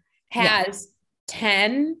mansion has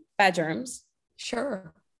 10 bedrooms.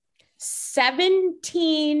 Sure.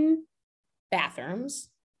 17 bathrooms.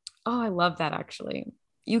 Oh, I love that actually.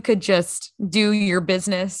 You could just do your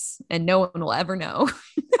business and no one will ever know.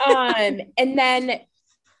 And then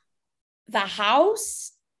the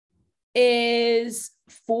house is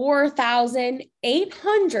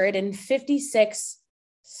 4,856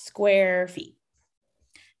 square feet.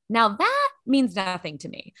 Now that means nothing to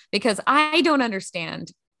me because I don't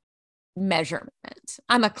understand measurement.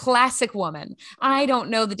 I'm a classic woman. I don't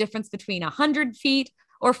know the difference between 100 feet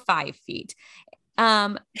or 5 feet.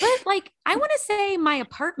 But like, I want to say my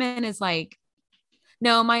apartment is like,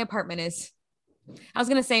 no, my apartment is, I was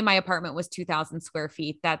going to say my apartment was 2,000 square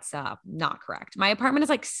feet. That's not correct. My apartment is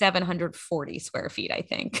like 740 square feet, I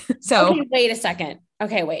think. So okay, wait a second.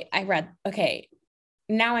 Okay, wait. Okay.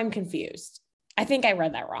 Now I'm confused. I think I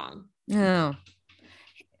read that wrong. oh,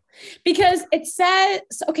 Because it says,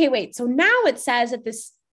 okay, wait. So now it says that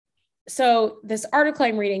this article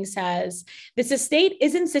I'm reading says this estate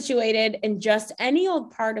isn't situated in just any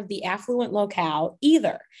old part of the affluent locale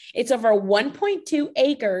either. It's over 1.2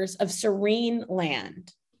 acres of serene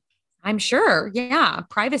land. I'm sure. Yeah.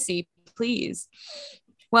 Privacy, please.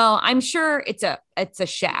 Well, I'm sure it's a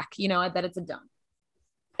shack, you know, I bet it's a dump.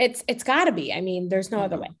 It's gotta be. I mean, there's no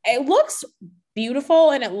other way. It looks beautiful.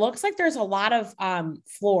 And it looks like there's a lot of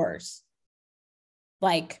floors,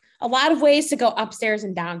 like a lot of ways to go upstairs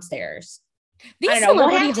and downstairs. These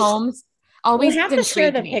celebrity homes always have to share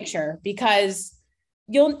the picture because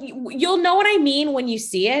you'll know what I mean when you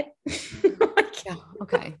see it. Yeah,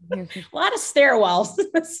 okay. A lot of stairwells.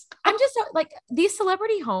 I'm just like these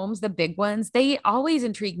celebrity homes, the big ones, they always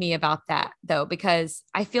intrigue me about that though, because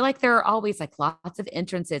I feel like there are always like lots of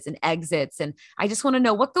entrances and exits. And I just want to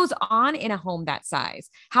know what goes on in a home that size.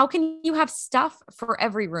 How can you have stuff for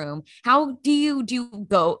every room? How do you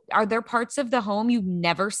go? Are there parts of the home you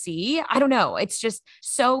never see? I don't know. It's just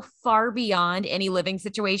so far beyond any living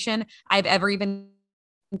situation I've ever even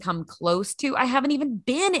come close to. I haven't even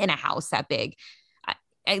been in a house that big.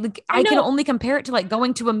 I can only compare it to like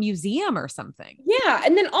going to a museum or something. Yeah.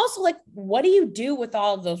 And then also like, what do you do with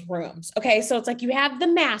all of those rooms? Okay. So it's like, you have the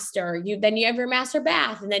master, then you have your master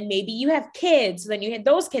bath, and then maybe you have kids. So then you had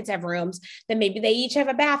those kids have rooms. Then maybe they each have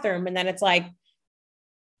a bathroom. And then it's like,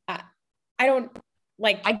 I don't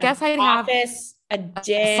like, I guess I'd office, have a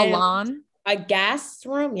gym, salon, a guest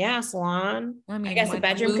room. Yeah. Salon. I mean, guess a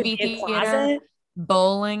bedroom could be a closet.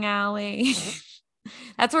 Bowling alley.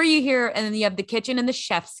 That's where you hear, and then you have the kitchen and the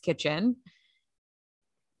chef's kitchen.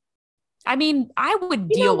 I mean, I would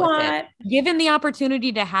deal with it. Given the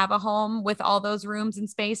opportunity to have a home with all those rooms and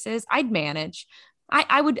spaces, I'd manage.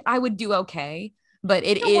 I would do okay, but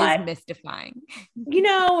it is mystifying. You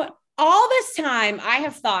know, all this time I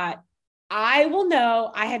have thought I will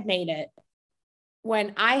know I have made it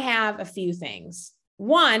when I have a few things.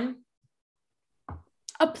 One,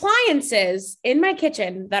 appliances in my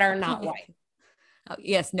kitchen that are not white. Oh,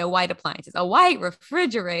 yes, no white appliances. A white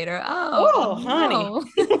refrigerator. Honey.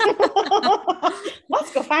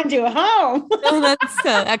 Let's go find you a home. That's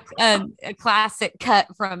a classic cut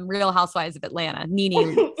from Real Housewives of Atlanta.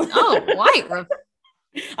 Nene. White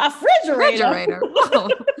refrigerator. Oh,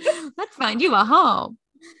 let's find you a home.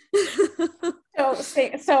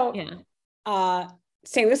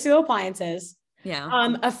 Stainless steel appliances.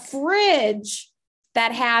 Yeah. A fridge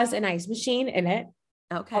that has an ice machine in it.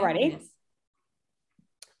 Okay. Already. Yes.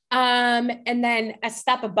 And then a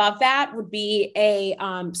step above that would be a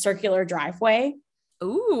circular driveway.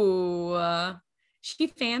 Ooh, she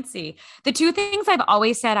fancy. The two things I've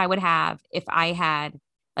always said I would have if I had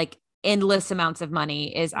like endless amounts of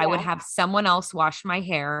money is I would have someone else wash my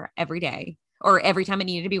hair every day or every time it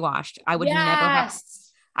needed to be washed. I would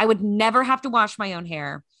never have to wash my own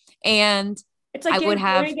hair. And it's like you're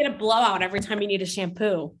going to get a blowout every time you need a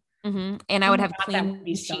shampoo. Mm-hmm. And I would have clean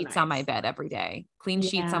sheets on my bed every day,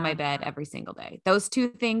 sheets on my bed every single day. Those two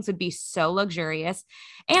things would be so luxurious.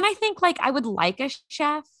 And I think like I would like a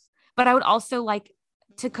chef, but I would also like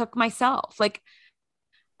to cook myself. Like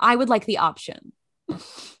I would like the option. Yeah,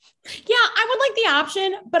 I would like the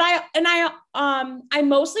option, but I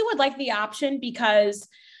mostly would like the option because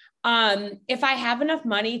if I have enough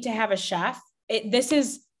money to have a chef,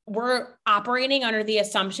 we're operating under the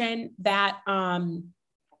assumption that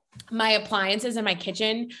my appliances in my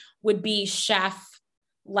kitchen would be chef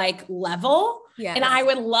like level. Yes. And I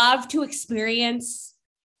would love to experience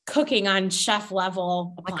cooking on chef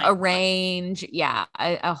level. Like a range. Yeah.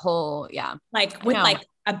 A whole, yeah. Like with like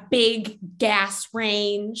a big gas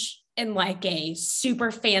range and like a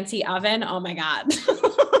super fancy oven. Oh my God.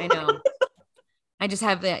 I know. I just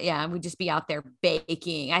have that. Yeah. We'd just be out there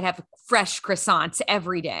baking. I'd have fresh croissants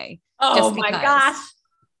every day. Oh my gosh.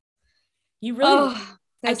 You really,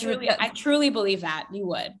 I truly believe that you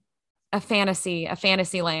would. A fantasy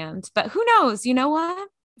land, but who knows? You know what?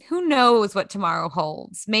 who knows what tomorrow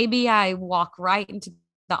holds? Maybe I walk right into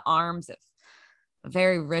the arms of a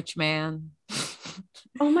very rich man.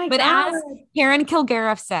 Oh my But God. as Karen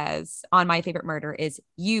Kilgariff says on My Favorite Murder is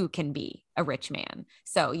you can be a rich man.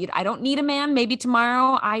 So I don't need a man. Maybe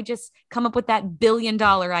tomorrow I just come up with that $1 billion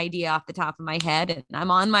idea off the top of my head and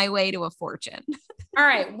I'm on my way to a fortune. All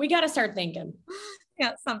right. We got to start thinking.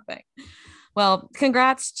 Yeah, something. Well,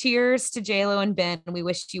 congrats. Cheers to JLo and Ben. We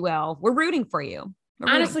wish you well. We're rooting for you.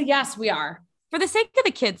 Honestly, yes, we are. For the sake of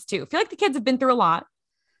the kids too. I feel like the kids have been through a lot.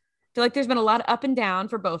 I feel like there's been a lot of up and down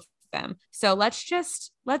for both of them. So let's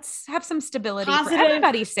have some stability for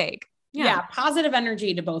everybody's sake. Yeah. Positive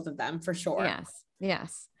energy to both of them for sure.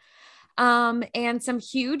 Yes. And some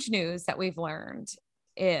huge news that we've learned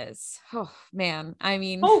is, oh man, I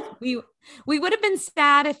mean, we would have been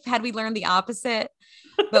sad had we learned the opposite,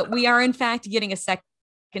 but we are in fact getting a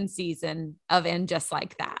second season of And Just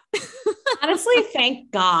Like That. Honestly,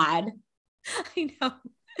 thank God. I know.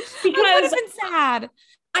 Because it would have been sad.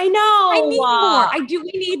 I know. I need more.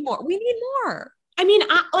 We need more. We need more. I mean,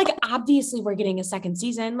 obviously we're getting a second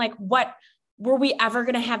season. Like, what were we ever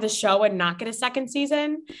going to have the show and not get a second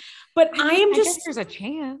season? But I guess there's a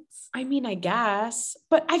chance. I mean, I guess,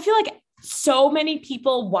 but I feel like so many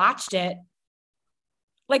people watched it.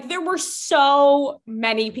 Like there were so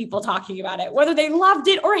many people talking about it, whether they loved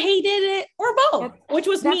it or hated it or both, which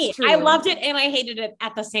was me. True. I loved it and I hated it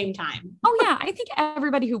at the same time. Oh yeah. I think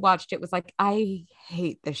everybody who watched it was like, I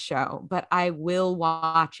hate this show, but I will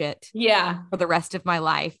watch it for the rest of my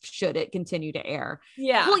life should it continue to air.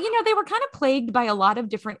 Yeah. Well, they were kind of plagued by a lot of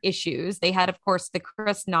different issues. They had, of course, the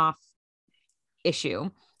Chris Noth issue.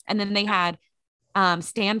 And then they had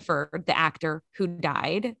Stanford, the actor who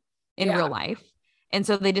died in real life. And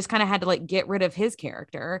so they just kind of had to like get rid of his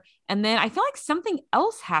character. And then I feel like something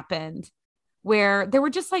else happened where there were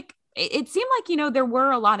just like, it seemed like, there were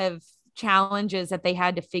a lot of challenges that they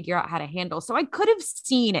had to figure out how to handle. So I could have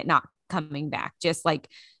seen it not coming back. Just like,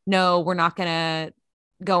 no, we're not going to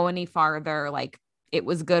go any farther. Like it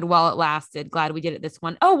was good while it lasted. Glad we did it this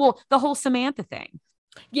one. Oh, well, the whole Samantha thing.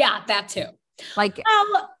 Yeah, that too. Like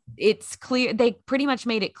it's clear. They pretty much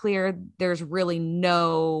made it clear there's really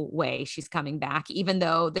no way she's coming back, even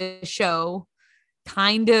though the show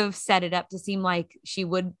kind of set it up to seem like she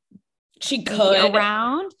could be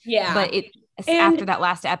around. Yeah. But after that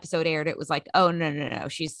last episode aired, it was like, oh, no.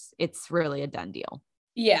 It's really a done deal.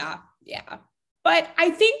 Yeah. Yeah. But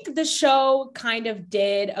I think the show kind of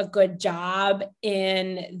did a good job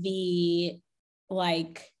in the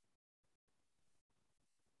like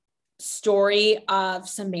story of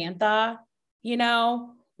Samantha,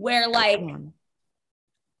 where like,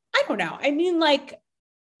 I don't know. I mean, like,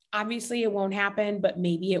 obviously it won't happen, but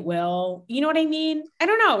maybe it will. You know what I mean? I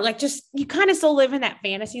don't know. Like, just, you kind of still live in that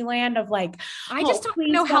fantasy land of like, I just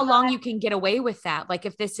don't know how long you can get away with that. Like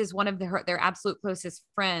if this is one of their absolute closest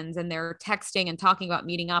friends and they're texting and talking about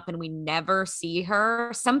meeting up and we never see her,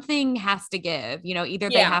 something has to give, either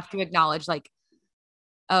they have to acknowledge like,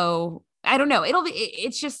 oh, I don't know. It'll be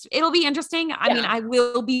interesting. I mean, I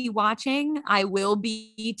will be watching, I will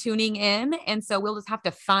be tuning in. And so we'll just have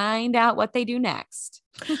to find out what they do next.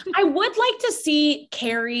 I would like to see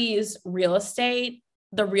Carrie's real estate,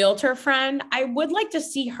 the realtor friend. I would like to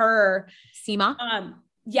see her. Seema.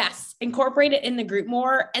 Yes. Incorporate it in the group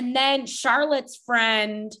more. And then Charlotte's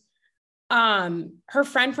friend, her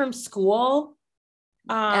friend from school.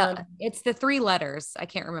 It's the 3 letters. I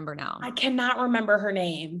can't remember now. I cannot remember her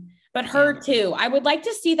name. But her too. I would like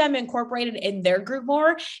to see them incorporated in their group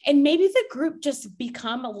more. And maybe the group just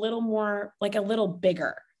become a little more, like a little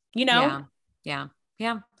bigger, Yeah.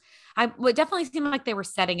 It would definitely seem like they were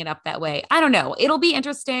setting it up that way. I don't know. It'll be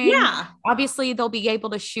interesting. Yeah. Obviously, they'll be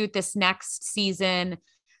able to shoot this next season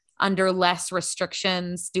under less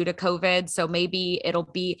restrictions due to COVID. So maybe it'll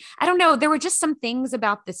be, I don't know. There were just some things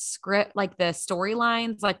about the script, like the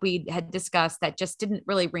storylines, like we had discussed, that just didn't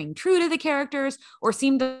really ring true to the characters or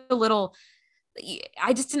seemed a little,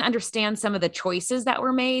 I just didn't understand some of the choices that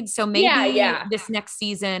were made. So maybe this next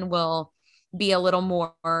season will be a little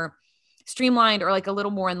more streamlined or like a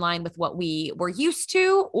little more in line with what we were used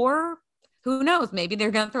to, or who knows, maybe they're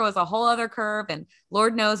going to throw us a whole other curve, and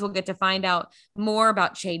Lord knows we'll get to find out more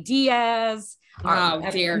about Che Diaz,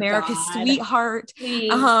 America's God. Sweetheart.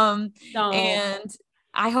 And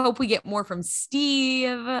I hope we get more from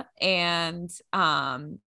Steve and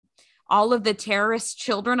all of the terrorist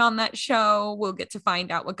children on that show. We'll get to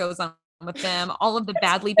find out what goes on with them. All of the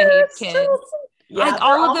badly behaved kids. Yeah, like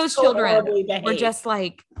all of those children were just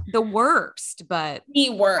like the worst, but the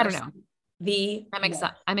worst. I don't know.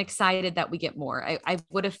 I'm excited that we get more. I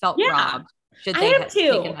would have felt robbed should I they am have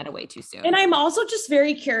too. taken that away too soon. And I'm also just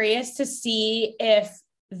very curious to see if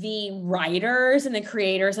the writers and the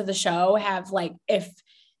creators of the show have like, if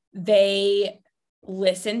they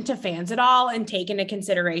listen to fans at all and take into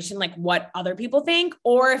consideration like what other people think,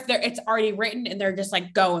 or if it's already written and they're just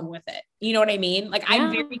like going with it. You know what I mean? Like,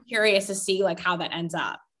 I'm very curious to see like how that ends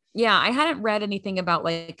up. Yeah. I hadn't read anything about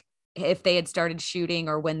like if they had started shooting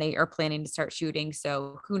or when they are planning to start shooting.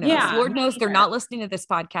 So who knows? Yeah, Lord knows they're not listening to this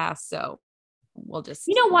podcast. So we'll just,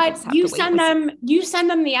 you know what? You send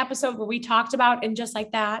them the episode where we talked about and just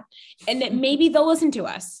like that. And maybe they'll listen to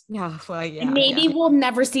us. Yeah. Well, yeah. And maybe we'll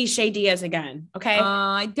never see Shay Diaz again. Okay.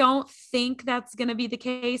 I don't think that's going to be the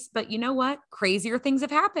case, but you know what? Crazier things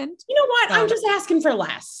have happened. You know what? I'm just asking for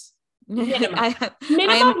less. Minimum.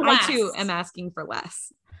 I too am asking for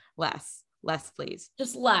less, please.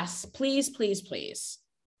 Just less, please, please, please.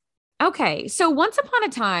 Okay. So once upon a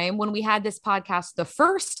time when we had this podcast the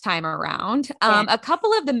first time around, a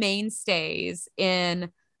couple of the mainstays in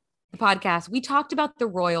the podcast, we talked about the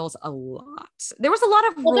Royals a lot. There was a lot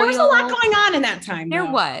of there was a lot going on in that time.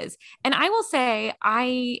 There was. And I will say,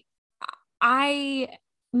 I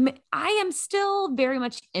am still very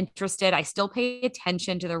much interested. I still pay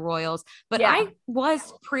attention to the Royals, but I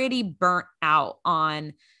was pretty burnt out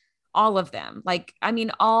on all of them. Like, I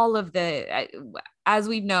mean, all of as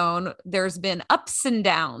we've known, there's been ups and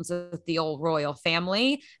downs with the old royal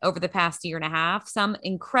family over the past year and a half, some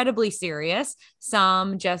incredibly serious,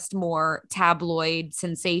 some just more tabloid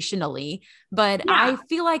sensationally. But I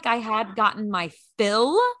feel like I had gotten my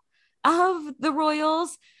fill of the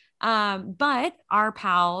royals. But our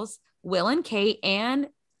pals, Will and Kate, and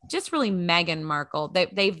just really Meghan Markle,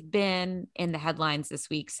 they've been in the headlines this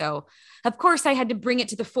week. So of course I had to bring it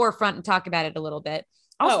to the forefront and talk about it a little bit.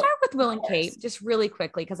 I'll start with Will and Kate just really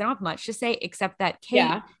quickly, because I don't have much to say except that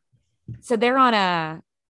Kate, so they're on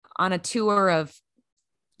a tour of,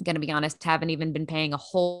 going to be honest, haven't even been paying a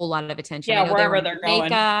whole lot of attention. Yeah, wherever they're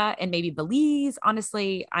going. And maybe Belize.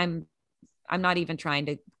 Honestly, I'm not even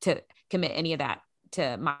trying to commit any of that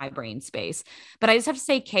to my brain space, but I just have to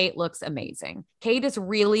say Kate looks amazing. Kate is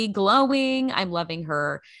really glowing. I'm loving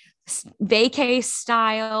her vacay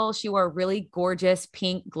style. She wore a really gorgeous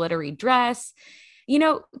pink glittery dress. You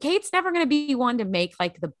know, Kate's never going to be one to make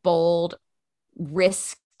like the bold,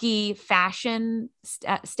 risky fashion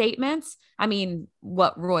statements. I mean,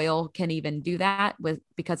 what royal can even do that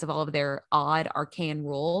because of all of their odd arcane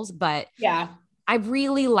rules? But I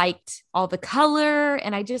really liked all the color,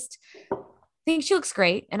 and I just think she looks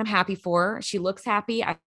great, and I'm happy for her. She looks happy.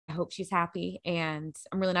 I hope she's happy. And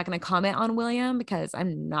I'm really not going to comment on William because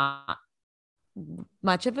I'm not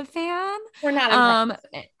much of a fan. We're not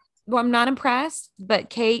well, I'm not impressed,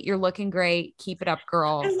 but Kate, you're looking great. Keep it up,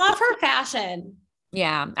 girl. I love her fashion.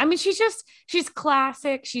 Yeah. I mean, she's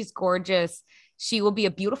classic. She's gorgeous. She will be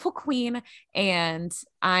a beautiful queen. And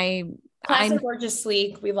I'm gorgeous,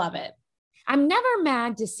 sleek. We love it. I'm never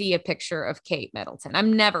mad to see a picture of Kate Middleton.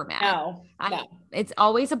 I'm never mad. No. It's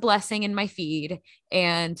always a blessing in my feed.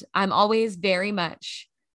 And I'm always very much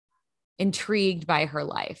intrigued by her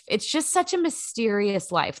life. It's just such a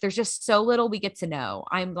mysterious life. There's just so little we get to know.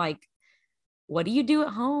 I'm like, what do you do at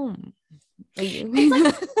home?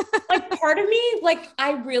 like part of me, like,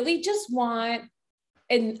 I really just want,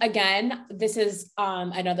 and again, this is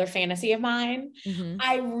another fantasy of mine. Mm-hmm.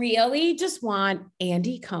 I really just want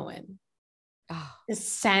Andy Cohen to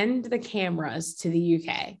send the cameras to the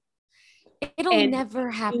UK. It'll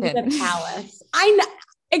never happen. The palace. I know.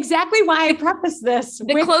 Exactly why I prefaced this.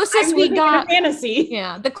 The closest we got, fantasy.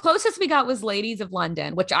 Yeah, the closest we got was Ladies of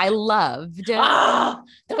London, which I loved. Oh,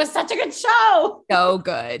 that was such a good show. So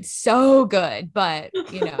good. But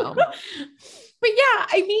you know, but yeah,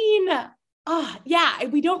 I mean,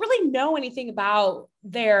 we don't really know anything about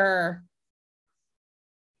their.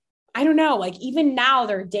 I don't know, like even now,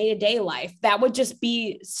 their day-to-day life. That would just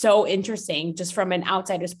be so interesting, just from an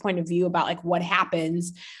outsider's point of view about like what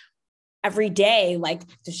happens every day. Like,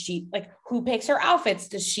 does she, like, who picks her outfits?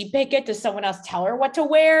 Does she pick it? Does someone else tell her what to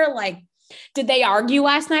wear? Like, did they argue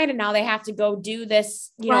last night and now they have to go do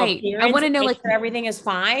this? Right. I want to know, like, sure everything is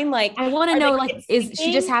fine. Like, I want to know, like, is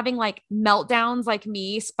she just having like meltdowns like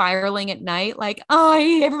me, spiraling at night? Like,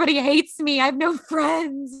 oh, everybody hates me. I have no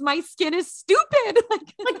friends. My skin is stupid.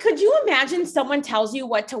 Like, could you imagine someone tells you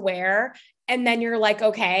what to wear and then you're like,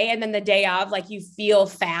 okay. And then the day of, like, you feel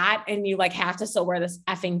fat and you like have to still wear this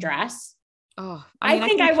effing dress. Oh, I mean, I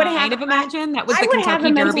think I would have imagine that was the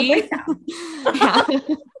Kentucky Derby. Yeah.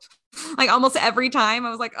 Like almost every time I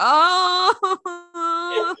was like, oh,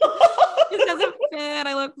 This doesn't fit.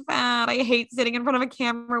 I look fat. I hate sitting in front of a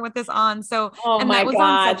camera with this on. So, Oh and my that was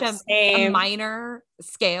God, on such a same. minor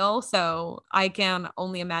scale. So I can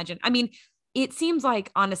only imagine. I mean, it seems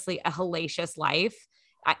like honestly a hellacious life.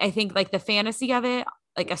 I think like the fantasy of it,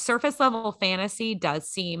 like a surface level fantasy does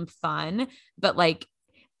seem fun, but like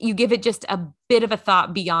you give it just a bit of a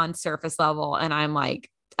thought beyond surface level. And I'm like,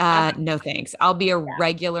 no, thanks. I'll be a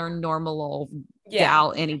regular, normal old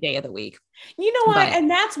gal any day of the week. You know what? And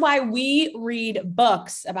that's why we read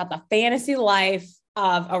books about the fantasy life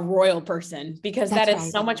of a royal person, because that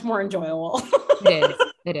is so much more enjoyable. It is.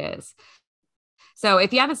 It is. So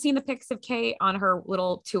if you haven't seen the pics of Kate on her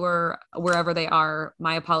little tour, wherever they are,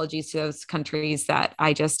 my apologies to those countries that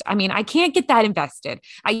I can't get that invested.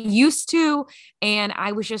 I used to, and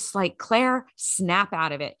I was just like, Claire, snap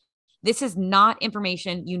out of it. This is not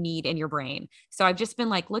information you need in your brain. So I've just been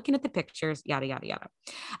like looking at the pictures, yada, yada, yada.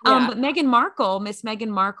 But Meghan Markle, Miss Meghan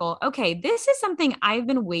Markle. Okay. This is something I've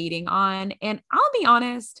been waiting on. And I'll be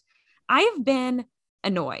honest, I've been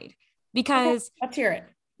annoyed because let's hear it.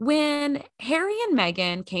 When Harry and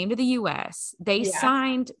Meghan came to the US, they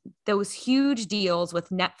signed those huge deals with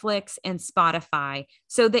Netflix and Spotify.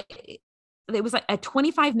 So it was like a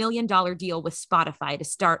 $25 million deal with Spotify to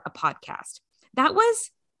start a podcast. That was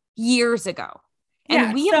years ago.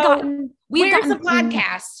 And we've gotten the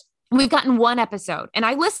podcast? We've gotten one episode and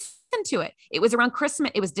I listened to it. It was around Christmas.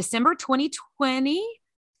 It was December 2020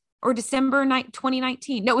 or December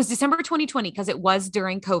 2019. No, it was December 2020 because it was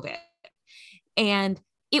during COVID. And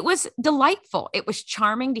it was delightful. It was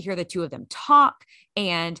charming to hear the two of them talk.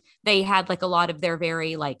 And they had like a lot of their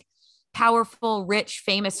very like powerful, rich,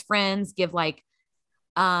 famous friends give like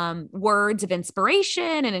words of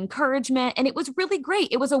inspiration and encouragement. And it was really great.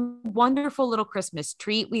 It was a wonderful little Christmas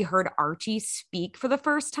treat. We heard Archie speak for the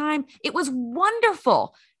first time. It was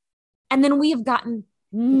wonderful. And then we have gotten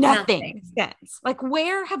nothing since. Like,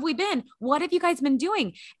 where have we been? What have you guys been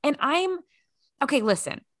doing? And okay,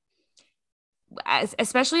 listen.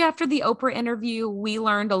 Especially after the Oprah interview, we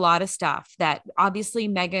learned a lot of stuff that obviously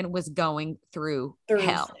Meghan was going through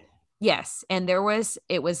hell. Yes. And it was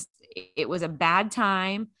a bad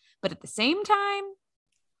time, but at the same time,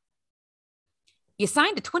 you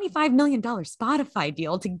signed a $25 million Spotify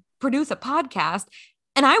deal to produce a podcast.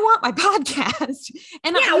 And I want my podcast.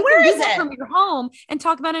 And where is it? From your home and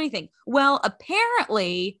talk about anything. Well,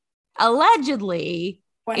 allegedly,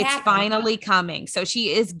 it's finally coming. So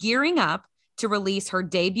she is gearing up to release her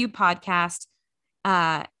debut podcast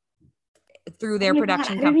through their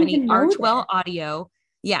production company, Archwell Audio.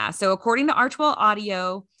 Yeah. So according to Archwell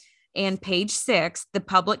Audio and Page Six, the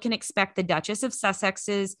public can expect the Duchess of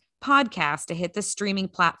Sussex's podcast to hit the streaming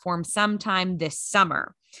platform sometime this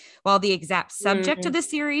summer. While the exact subject of the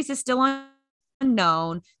series is still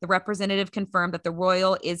unknown, the representative confirmed that the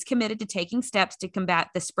royal is committed to taking steps to combat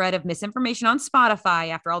the spread of misinformation on Spotify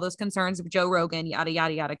after all those concerns of Joe Rogan, yada,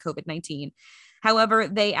 yada, yada, COVID-19. However,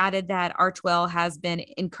 they added that Archwell has been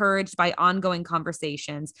encouraged by ongoing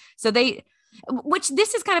conversations. So which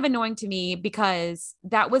this is kind of annoying to me because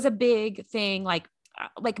that was a big thing, like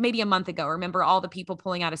maybe a month ago. Remember all the people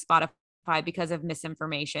pulling out of Spotify because of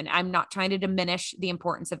misinformation. I'm not trying to diminish the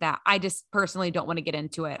importance of that. I just personally don't want to get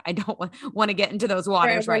into it. I don't want to get into those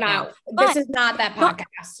waters right now. This is not that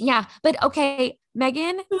podcast. Yeah. But okay,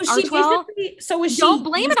 Meghan, Archwell, don't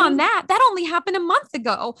blame it on that. That only happened a month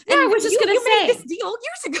ago. Yeah, I was just going to say this deal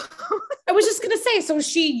years ago. I was just going to say,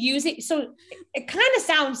 so it kind of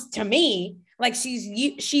sounds to me like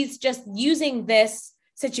she's just using this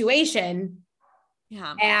situation.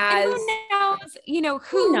 Yeah. And who knows,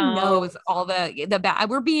 who knows all the bad,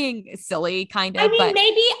 we're being silly kind of,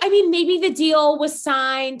 maybe the deal was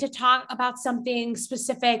signed to talk about something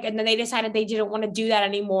specific and then they decided they didn't want to do that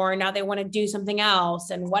anymore. Now they want to do something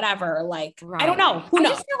else and whatever. Like, right. I don't know. Who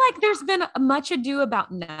knows? I just feel like there's been much ado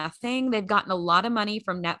about nothing. They've gotten a lot of money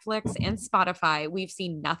from Netflix and Spotify. We've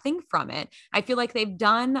seen nothing from it. I feel like they've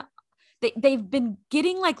been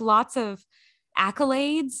getting like lots of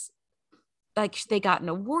accolades. Like they got an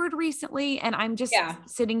award recently and I'm just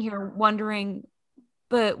sitting here wondering,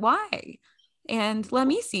 but why? And let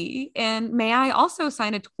me see. And may I also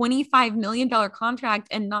sign a $25 million contract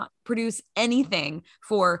and not produce anything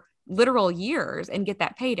for literal years and get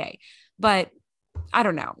that payday? But I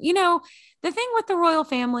don't know. The thing with the royal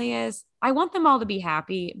family is I want them all to be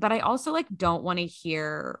happy, but I also don't want to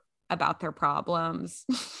hear about their problems.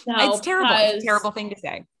 No, it's terrible. It's a terrible thing to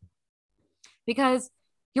say because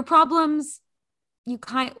your problems, you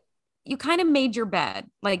kind of made your bed.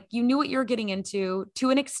 Like you knew what you were getting into to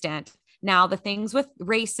an extent. Now the things with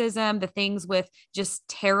racism, the things with just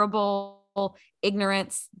terrible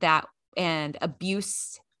ignorance and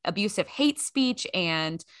abuse abusive hate speech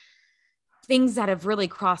and things that have really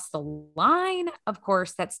crossed the line. Of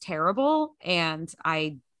course, that's terrible. And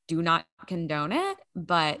I do not condone it,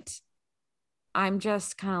 but I'm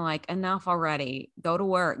just kind of like, enough already. Go to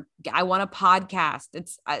work. I want a podcast.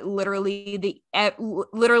 It's literally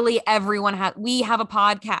everyone we have a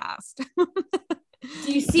podcast.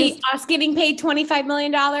 Do you see us getting paid $25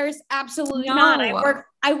 million? Absolutely not.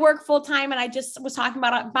 I work full time, and I just was talking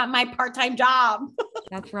about my part-time job.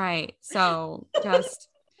 That's right. So just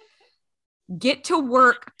get to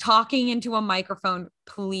work talking into a microphone,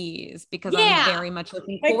 please, because I'm very much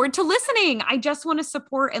looking forward to listening. I just want to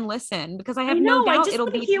support and listen because I have no doubt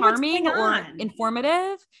it'll be charming or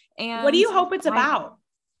informative. And what do you hope it's about?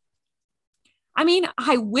 I mean,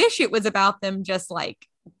 I wish it was about them just like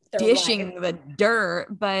dishing the dirt,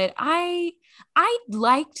 but I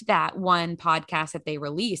liked that one podcast that they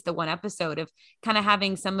released, the one episode of kind of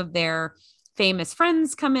having some of their famous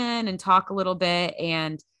friends come in and talk a little bit.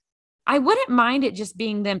 And I wouldn't mind it just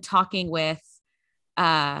being them talking with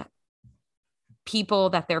people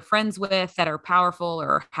that they're friends with that are powerful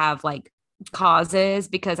or have like causes,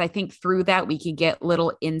 because I think through that we can get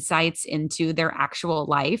little insights into their actual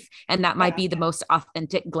life. And that might be the most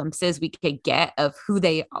authentic glimpses we could get of who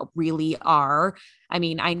they really are. I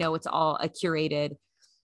mean, I know it's all a curated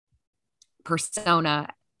persona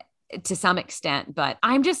to some extent, but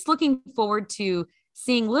I'm just looking forward to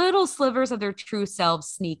seeing little slivers of their true selves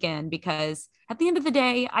sneak in, because at the end of the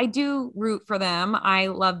day, I do root for them. I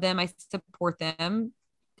love them. I support them.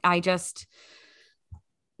 I just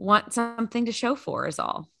want something to show for is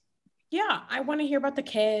all. Yeah. I want to hear about the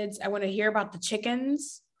kids. I want to hear about the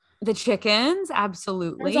chickens. The chickens.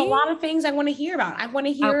 Absolutely. There's a lot of things I want to hear about. I want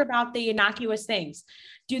to hear about the innocuous things.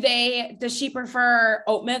 Does she prefer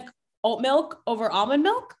oat milk over almond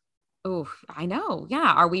milk? Oh, I know.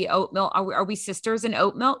 Yeah. Are we oat milk? Are we sisters in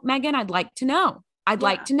oat milk, Megan? I'd like to know. I'd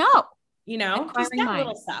like to know. You know, just that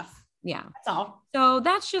little stuff. Yeah. That's all. So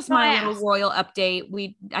that's just my little royal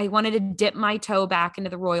update. I wanted to dip my toe back into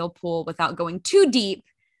the royal pool without going too deep,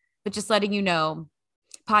 but just letting you know,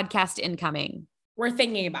 podcast incoming. We're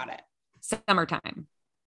thinking about it. Summertime.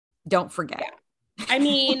 Don't forget. Yeah. I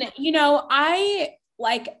mean, I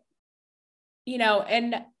like,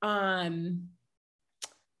 and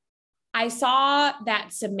I saw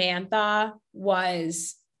that Samantha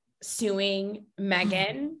was suing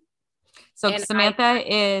Meghan. So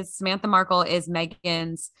Samantha Markle is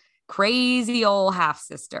Meghan's crazy old half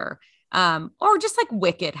sister, or just like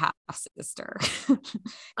wicked half sister.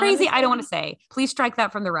 Crazy. I don't want to say. Please strike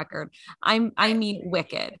that from the record. I mean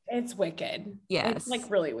wicked. It's wicked. Yes, it's like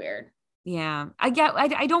really weird. Yeah, I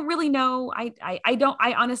don't really know. I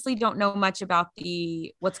honestly don't know much about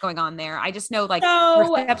what's going on there. I just know like her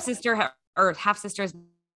stepsister or half sister has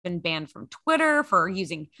been banned from Twitter for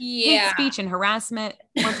using hate speech and harassment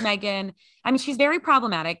towards Meghan. I mean, she's very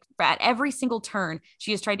problematic. At every single turn, she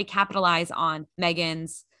has tried to capitalize on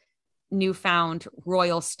Meghan's newfound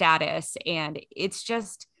royal status, and it's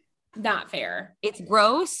just not fair. It's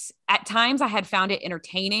gross. At times I had found it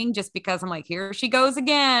entertaining just because I'm like, here she goes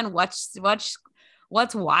again. What's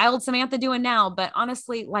wild Samantha doing now? But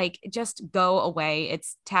honestly, like, just go away.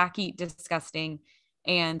 It's tacky, disgusting,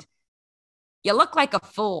 and you look like a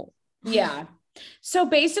fool. Yeah. So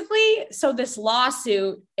basically, this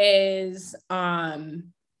lawsuit is,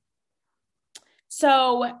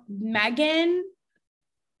 so Meghan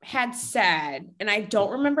had said, and I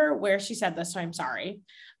don't remember where she said this, so I'm sorry.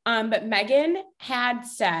 But Meghan had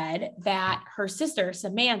said that her sister,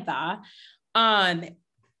 Samantha,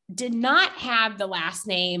 did not have the last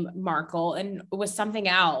name Markle and was something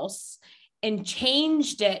else, and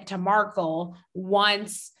changed it to Markle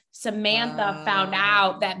once Samantha found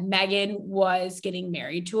out that Meghan was getting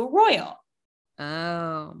married to a royal.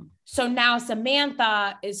 Oh. So now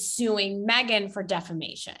Samantha is suing Meghan for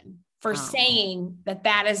defamation for saying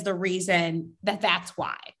that is the reason that's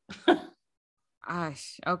why.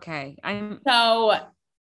 Gosh, okay.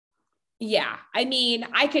 Yeah, I mean,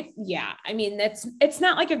 it's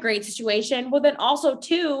not like a great situation. Well, then also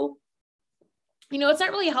too, it's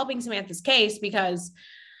not really helping Samantha's case because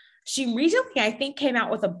she recently, I think, came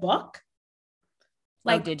out with a book.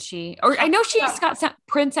 Like, did she? Or I know she's got some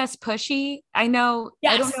Princess Pushy. I know.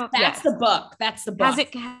 Yes, I don't know. That's the book. That's the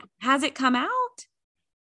book. Has it come out?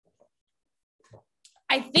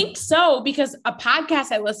 I think so, because a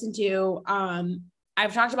podcast I listened to,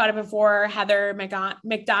 I've talked about it before, Heather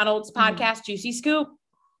McDonald's podcast, Juicy Scoop.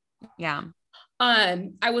 Yeah.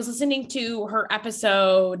 I was listening to her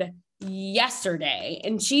episode yesterday,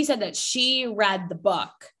 and she said that she read the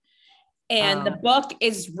book, and the book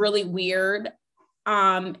is really weird.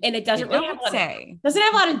 And it doesn't really have doesn't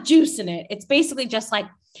have a lot of juice in it. It's basically just like,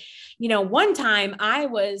 one time I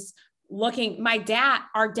was looking,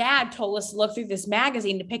 our dad told us to look through this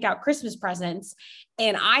magazine to pick out Christmas presents.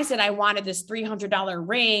 And I said, I wanted this $300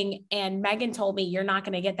 ring. And Megan told me, you're not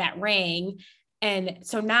going to get that ring. And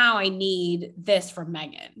so now I need this from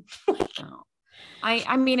Megan.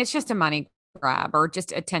 I mean, it's just a money grab or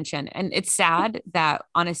just attention. And it's sad that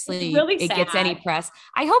honestly, really it gets any press.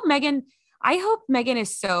 I hope Megan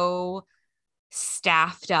is so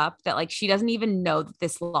staffed up that like she doesn't even know that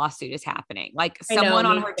this lawsuit is happening. Like someone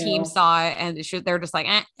on her team saw it and they're just like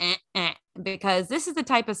because this is the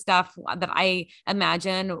type of stuff that I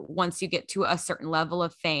imagine once you get to a certain level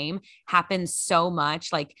of fame happens so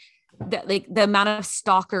much. Like the amount of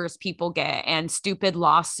stalkers people get and stupid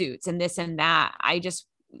lawsuits and this and that. I just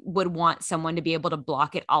would want someone to be able to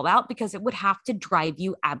block it all out because it would have to drive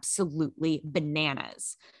you absolutely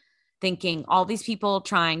bananas. Thinking all these people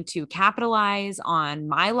trying to capitalize on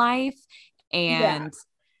my life and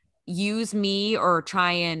use me or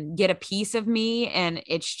try and get a piece of me. And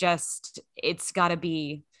it's got to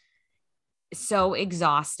be so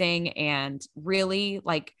exhausting and really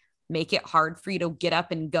like make it hard for you to get up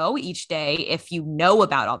and go each day if you know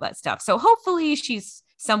about all that stuff. So hopefully she's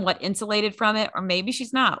somewhat insulated from it, or maybe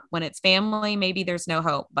she's not. When it's family, maybe there's no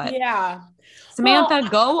hope, but Samantha,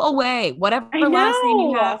 go away. Whatever last name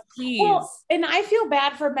you have, please. Well, and I feel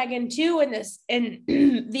bad for Megan too in this, in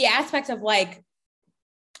the aspects of like,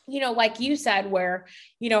 like you said, where,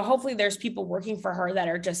 hopefully there's people working for her that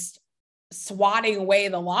are just swatting away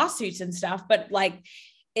the lawsuits and stuff. But like,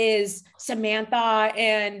 is Samantha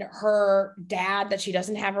and her dad that she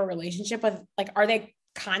doesn't have a relationship with, like, are they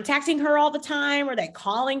contacting her all the time? Are they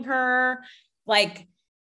calling her? Like,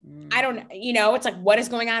 I don't, it's like, what is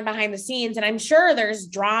going on behind the scenes? And I'm sure there's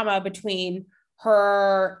drama between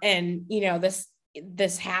her and,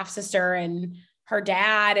 this half sister and her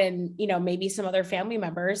dad and, maybe some other family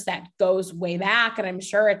members that goes way back. And I'm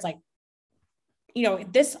sure it's like,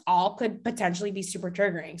 this all could potentially be super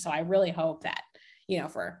triggering. So I really hope that,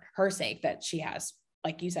 for her sake, that she has,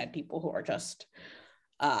 like you said, people who are just,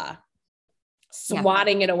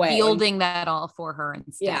 swatting it away, fielding that all for her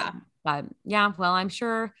instead. But well, I'm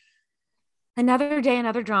sure another day,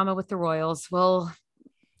 another drama with the Royals. We'll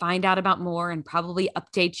find out about more and probably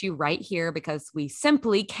update you right here because we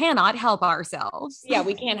simply cannot help ourselves. Yeah,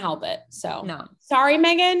 we can't help it. So no, sorry,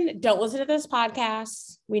 Megan, don't listen to this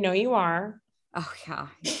podcast. We know you are. Oh yeah,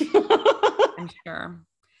 I'm sure.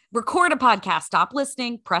 Record a podcast, stop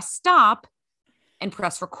listening, press stop and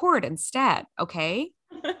press record instead. Okay.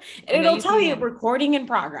 And it'll tell you recording in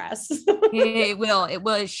progress. It will.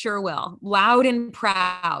 It sure will. Loud and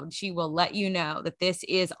proud. She will let you know that this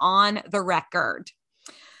is on the record.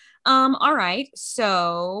 All right.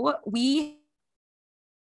 So the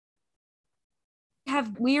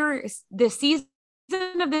season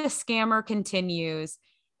of this scammer continues,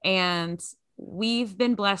 and we've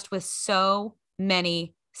been blessed with so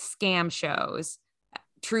many scam shows,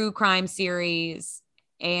 true crime series,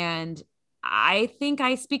 and I think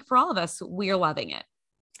I speak for all of us. We're loving it.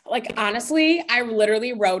 Like, honestly, I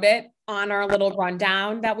literally wrote it on our little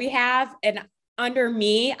rundown that we have. And under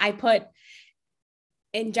me, I put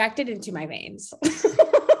injected into my veins.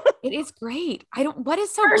 It is great. what is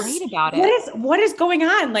so great about it? What is going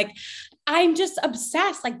on? Like, I'm just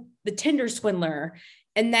obsessed, like the Tinder swindler.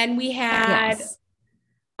 And then we had,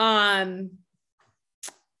 what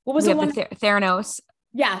was the one? Theranos.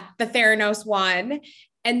 Yeah. The Theranos one.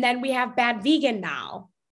 And then we have Bad Vegan now.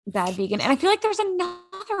 Bad Vegan. And I feel like there's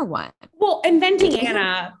another one. Well, Inventing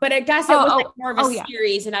Anna, but I guess it was like more of a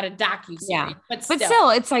series and not a docu-series. Yeah. But still,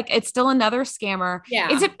 it's still another scammer.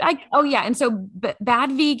 Yeah. Is it like, and so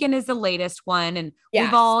Bad Vegan is the latest one. And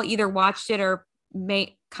we've all either watched it or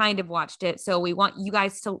kind of watched it. So we want you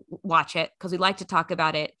guys to watch it because we'd like to talk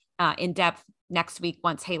about it in depth next week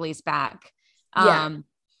once Haley's back.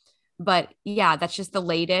 But that's just the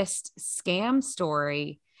latest scam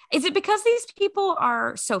story. Is it because these people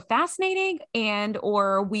are so fascinating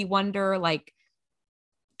or we wonder, like,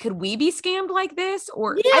 could we be scammed like this?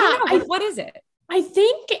 Or I don't know. What is it? I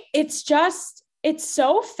think it's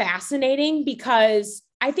so fascinating because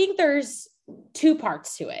I think there's two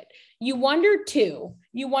parts to it. You wonder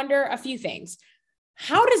a few things.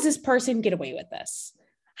 How does this person get away with this?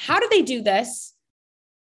 How do they do this?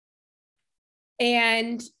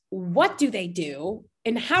 And what do they do?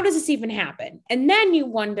 And how does this even happen? And then you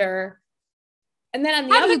wonder, and then on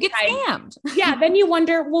the other side, scammed? Then you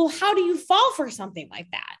wonder, well, how do you fall for something like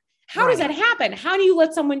that? How does that happen? How do you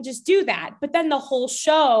let someone just do that? But then the whole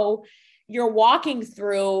show you're walking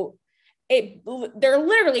through they're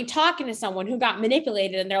literally talking to someone who got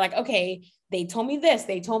manipulated and they're like, okay, they told me this,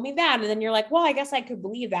 they told me that. And then you're like, well, I guess I could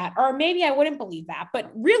believe that. Or maybe I wouldn't believe that.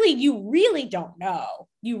 But really, you really don't know.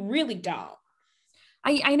 You really don't.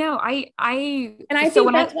 I know. And I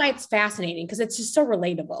think that's why it's fascinating, because it's just so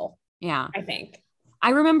relatable. Yeah. I think. I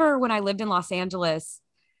remember when I lived in Los Angeles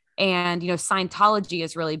and, Scientology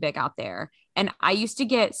is really big out there. And I used to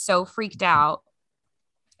get so freaked out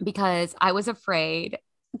because I was afraid,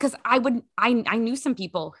 because I knew some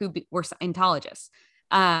people who were Scientologists.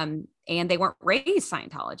 And they weren't raised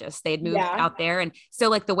Scientologists. They had moved out there. And so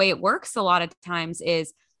like the way it works a lot of times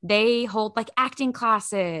is they hold like acting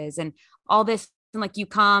classes and all this. And like you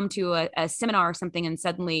come to a seminar or something and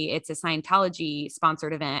suddenly it's a Scientology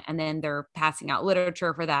sponsored event and then they're passing out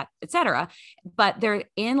literature for that, etc. But they're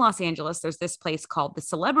in Los Angeles. There's this place called the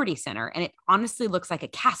Celebrity Center, and it honestly looks like a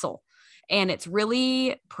castle, and it's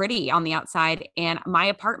really pretty on the outside. And my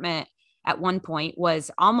apartment at one point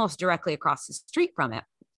was almost directly across the street from it.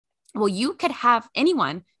 Well,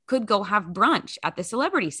 anyone could go have brunch at the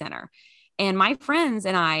Celebrity Center. And my friends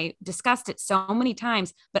and I discussed it so many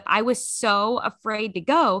times, but I was so afraid to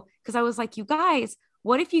go because I was like, you guys,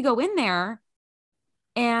 what if you go in there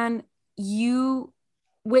and you're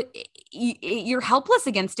helpless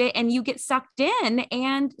against it and you get sucked in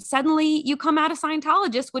and suddenly you come out a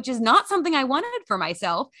Scientologist, which is not something I wanted for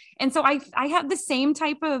myself. And so I have the same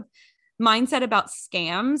type of mindset about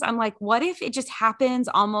scams. I'm like, what if it just happens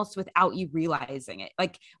almost without you realizing it?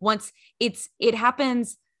 Like once it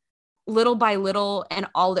happens little by little and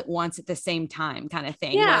all at once at the same time kind of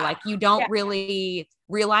thing. Where like you don't really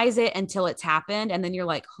realize it until it's happened. And then you're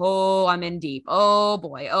like, oh, I'm in deep. Oh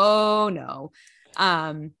boy. Oh no.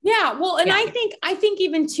 Well, and I think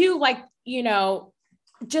even too, like,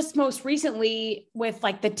 just most recently with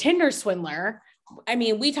like the Tinder swindler, I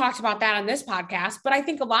mean, we talked about that on this podcast, but I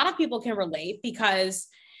think a lot of people can relate because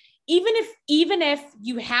even if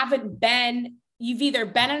you've either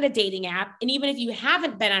been on a dating app, and even if you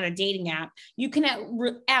haven't been on a dating app, you can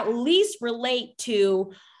at least relate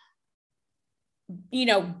to,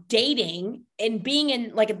 dating and being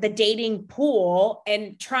in like the dating pool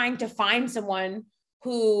and trying to find someone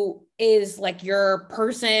who is like your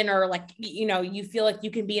person, or like, you feel like you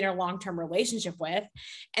can be in a long-term relationship with,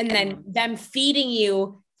 and then them feeding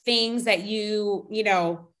you things that you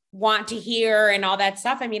want to hear and all that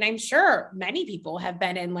stuff. I mean, I'm sure many people have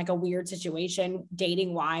been in like a weird situation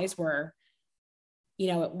dating wise where,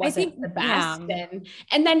 it wasn't the best.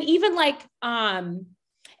 And then even like,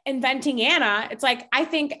 Inventing Anna, it's like, I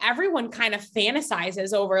think everyone kind of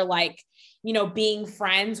fantasizes over like, being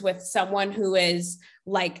friends with someone who is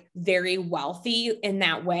like very wealthy in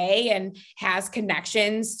that way and has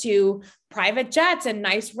connections to private jets and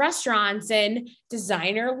nice restaurants and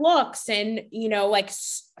designer looks and, like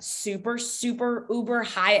super, super uber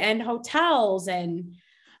high-end hotels. And,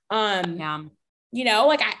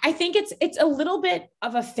 like I think it's a little bit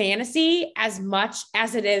of a fantasy as much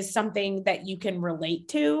as it is something that you can relate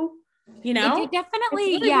to, It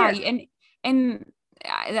definitely. Yeah. Weird. And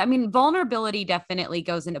I mean, vulnerability definitely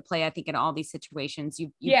goes into play. I think in all these situations,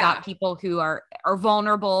 you've got people who are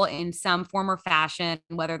vulnerable in some form or fashion,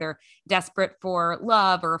 whether they're desperate for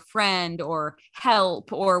love or a friend or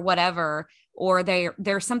help or whatever, or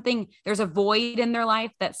there's a void in their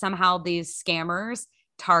life that somehow these scammers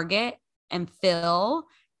target and fill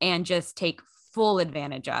and just take full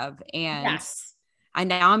advantage of. And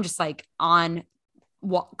I'm just like on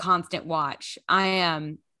constant watch.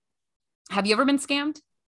 Have you ever been scammed?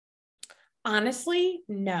 Honestly,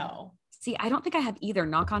 no. See, I don't think I have either.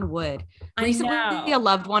 Knock on wood. Recently, a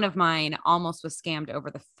loved one of mine almost was scammed over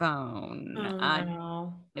the phone.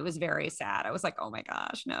 No. It was very sad. I was like, oh my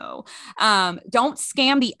gosh, no. Don't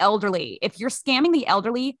scam the elderly. If you're scamming the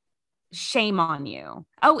elderly, shame on you.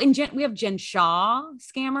 Oh, and we have Jen Shaw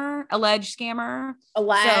alleged scammer.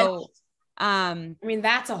 So, I mean,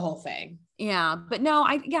 that's a whole thing. Yeah, but no,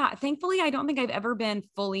 thankfully I don't think I've ever been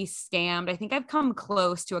fully scammed. I think I've come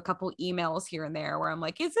close to a couple emails here and there where I'm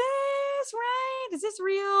like, is this right? Is this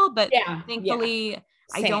real? But thankfully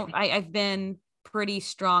I've been pretty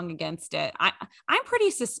strong against it. I'm pretty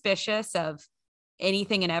suspicious of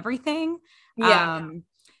anything and everything.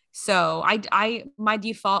 So my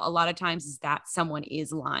default a lot of times is that someone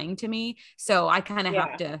is lying to me. So I kind of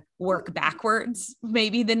have to work backwards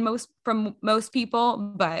maybe than most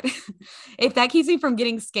people. But if that keeps me from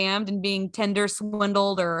getting scammed and being Tinder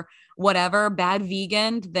swindled or whatever, bad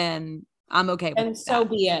vegan, then I'm okay with that. And so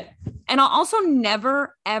be it. And I'll also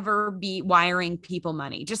never, ever be wiring people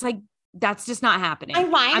money. Just like, that's just not happening.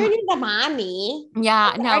 I'm wiring the money.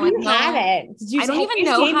 Yeah, no. You have it. I don't even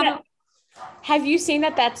know how to. Have you seen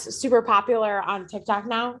that that's super popular on TikTok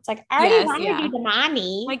now? It's like, I already Yes, wanted yeah. you the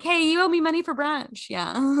money. Like, hey, you owe me money for brunch.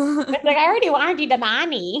 Yeah. It's like, I already wanted you the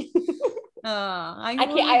money. I I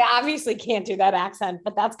can't, I obviously can't do that accent,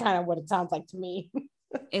 but that's kind of what it sounds like to me.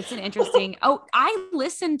 It's an interesting.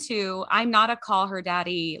 I'm not a Call Her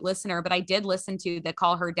Daddy listener, but I did listen to the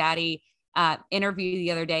Call Her Daddy interview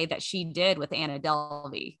the other day that she did with Anna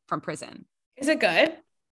Delvey from prison. Is it good?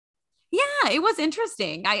 Yeah, it was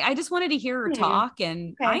interesting. I just wanted to hear her talk,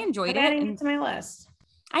 and Okay. I enjoyed it. Adding And it to my list.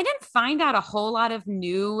 I didn't find out a whole lot of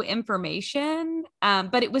new information,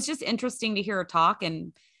 but it was just interesting to hear her talk.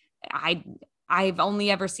 And I've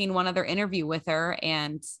only ever seen one other interview with her,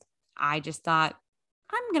 and I just thought,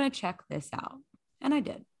 I'm gonna check this out, and I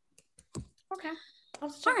did. Okay.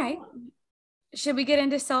 All right. Should we get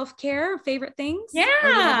into self-care, favorite things?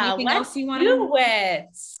 Yeah. Anything else you want to to do it?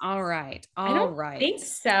 All right. I don't think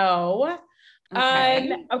so.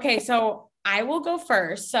 Okay. So I will go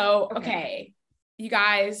first. So, okay. You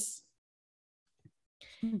guys,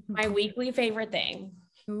 my weekly favorite thing.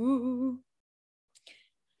 Ooh.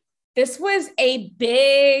 This was a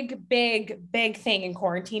big thing in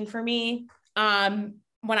quarantine for me.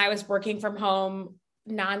 When I was working from home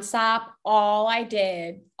nonstop, all I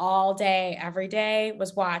did all day, every day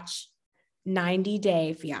was watch 90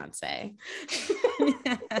 Day Fiance.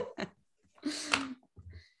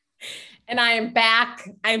 And I am back.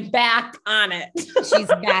 I'm back on it. She's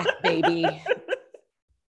back, baby.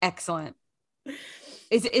 Excellent.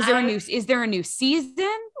 Is there a new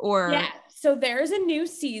season or? Yeah. So there's a new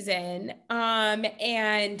season.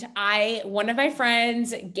 And one of my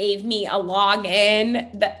friends gave me a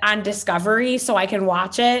login on Discovery so I can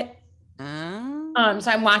watch it. So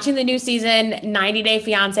I'm watching the new season, 90 Day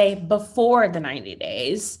Fiance, before the 90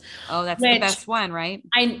 days. Oh, that's the best one, right?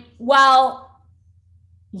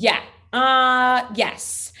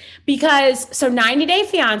 Yes. Because 90 Day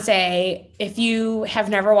Fiance, if you have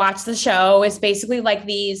never watched the show, is basically like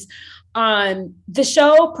these, the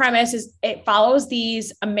show premise is it follows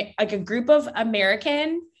these, like a group of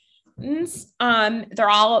Americans. They're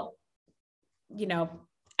all,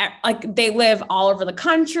 like they live all over the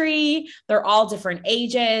country. They're all different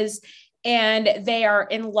ages, and they are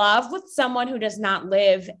in love with someone who does not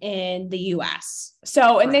live in the US.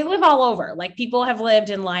 And they live all over. Like people have lived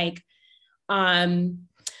in like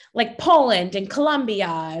Poland and Colombia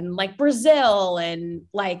and like Brazil, and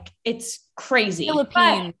like, it's crazy.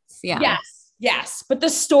 Philippines. Yeah. Yes. But the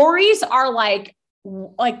stories are like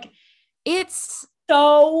it's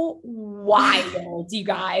so wild, you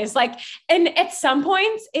guys. Like, and at some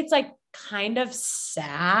points it's like kind of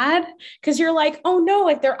sad because you're like, oh no,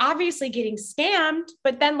 like they're obviously getting scammed,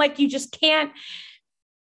 but then like you just have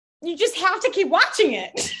to keep watching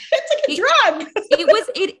it. It's like a drug.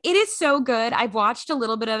 It is so good. I've watched a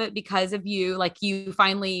little bit of it because of you. Like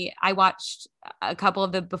I watched a couple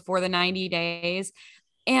of the before the 90 days.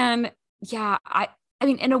 And yeah, I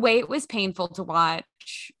mean, in a way it was painful to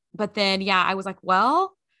watch, but then, yeah, I was like,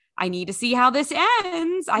 well, I need to see how this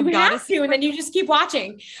ends. I've got to see. And then you just keep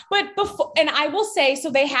watching. But and I will say,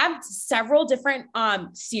 so they have several different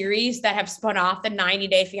series that have spun off the 90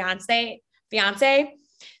 Day Fiance.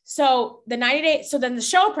 So the 90 day, so then the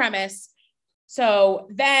show premise. So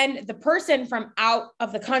then the person from out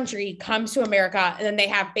of the country comes to America, and then they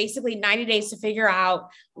have basically 90 days to figure out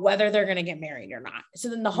whether they're going to get married or not. So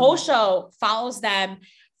then the whole show follows them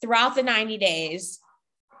throughout the 90 days.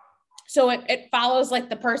 So it follows like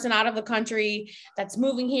the person out of the country that's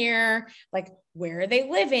moving here, like where are they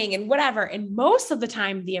living and whatever. And most of the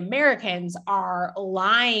time, the Americans are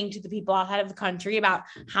lying to the people outside of the country about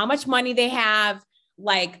how much money they have,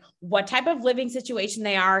 like what type of living situation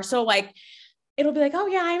they are. So like, it'll be like, oh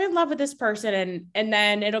yeah, I'm in love with this person. And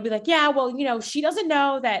then it'll be like, yeah, well, she doesn't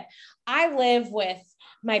know that I live with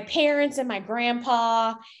my parents and my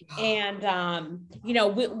grandpa, and,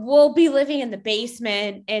 we'll be living in the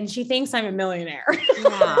basement, and she thinks I'm a millionaire.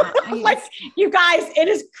 Yeah, like, you guys, it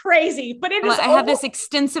is crazy, but it is. I have this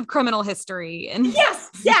extensive criminal history, and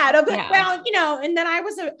yes, yeah. Well, and then I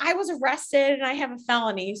was arrested, and I have a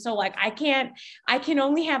felony, so like I can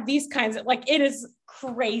only have these kinds of, like, it is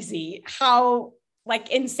crazy how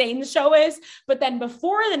like insane the show is. But then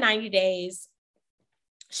before the 90 days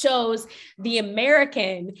shows the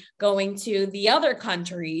American going to the other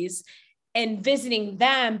countries and visiting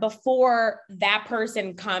them before that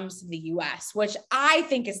person comes to the US, which I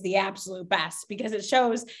think is the absolute best because it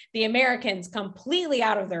shows the Americans completely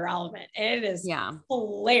out of their element. And it is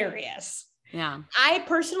hilarious. Yeah. I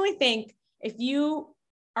personally think if you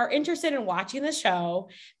are interested in watching the show,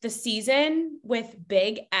 the season with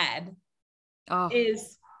Big Ed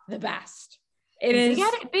is the best. It is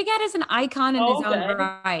Big Ed is an icon in his so own good.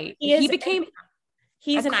 right. He is, He became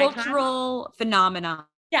he's a an icon. cultural phenomenon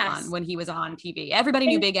Yes. when he was on TV. Everybody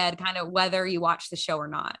knew Big Ed, kind of whether you watched the show or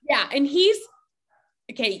not. Yeah. And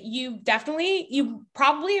okay, you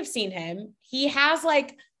probably have seen him. He has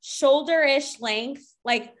like shoulder-ish length,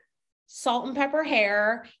 like salt and pepper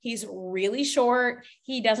hair. He's really short.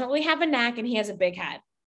 He doesn't really have a neck, and he has a big head.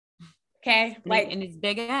 Okay. And he's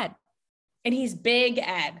Big Ed. And he's Big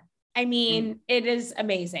Ed. I mean, it is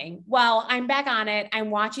amazing. Well, I'm back on it. I'm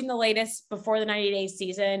watching the latest Before the 90 Days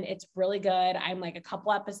season. It's really good. I'm like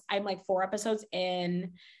 4 episodes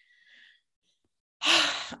in.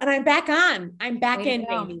 And I'm back on. I'm back in,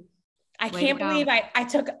 baby. I can't believe I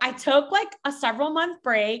took like a several month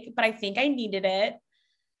break, but I think I needed it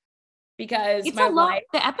because it's a lot.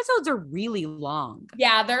 The episodes are really long.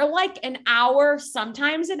 Yeah, they're like an hour,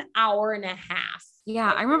 sometimes an hour and a half. Yeah,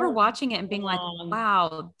 like, I remember watching it and being like,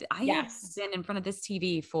 wow, I have been in front of this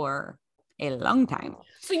TV for a long time.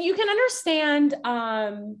 So you can understand,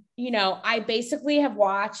 I basically have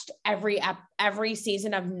watched every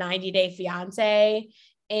season of 90 Day Fiance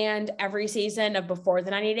and every season of Before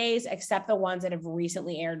the 90 Days, except the ones that have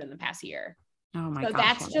recently aired in the past year. Oh my gosh. So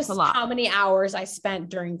that's just how many hours I spent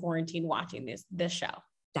during quarantine watching this show.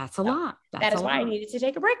 That's a lot. That is why I needed to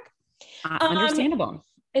take a break. Understandable.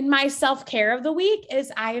 And my self-care of the week is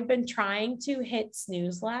I have been trying to hit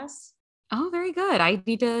snooze less. Oh, very good. I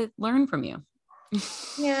need to learn from you.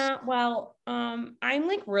 Yeah. Well, I'm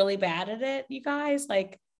like really bad at it, you guys.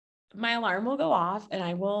 Like my alarm will go off and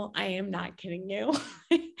I am not kidding you.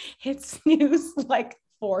 Hit snooze like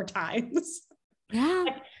 4 times. Yeah.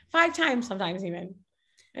 Like 5 times sometimes even.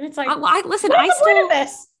 And it's like, I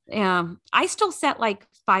still set like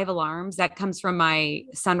 5 alarms. That comes from my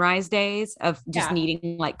sunrise days of just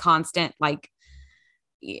needing like constant, like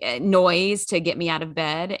noise to get me out of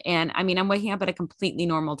bed. And I mean, I'm waking up at a completely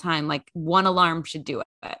normal time. Like 1 alarm should do it.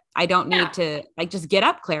 I don't need to like, just get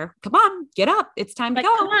up, Claire. Come on, get up. It's time to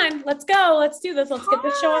go. Come on, let's go. Let's do this. Let's get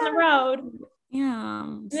this show on the road. Yeah.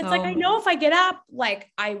 And it's like, I know if I get up, like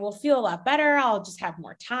I will feel a lot better. I'll just have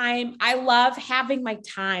more time. I love having my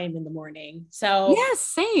time in the morning. So yes,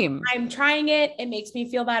 same. I'm trying it. It makes me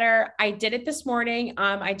feel better. I did it this morning.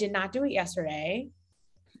 I did not do it yesterday.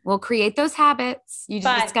 Well, create those habits. You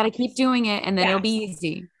just got to keep doing it and then it'll be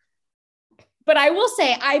easy. But I will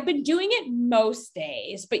say I've been doing it most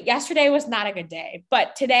days, but yesterday was not a good day.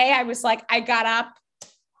 But today I was like, I got up.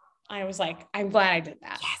 I was like, I'm glad I did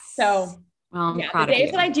that. Yes. So well, the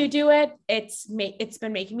days that I do it, it's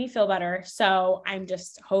been making me feel better. So I'm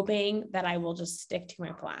just hoping that I will just stick to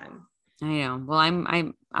my plan. I know.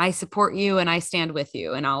 Well, I support you and I stand with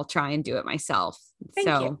you and I'll try and do it myself. Thank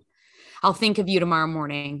you. I'll think of you tomorrow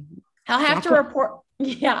morning. I'll have to report.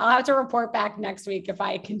 Yeah. I'll have to report back next week if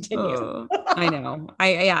I continue. I know.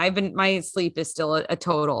 My sleep is still a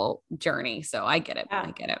total journey. So I get it. Yeah.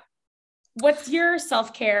 I get it. What's your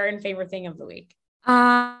self-care and favorite thing of the week?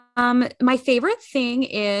 My favorite thing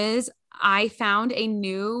is I found a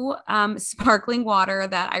new sparkling water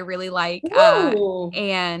that I really like.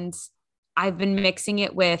 And I've been mixing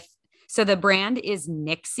it with, so the brand is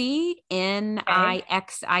Nixie,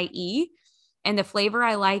 Nixie. And the flavor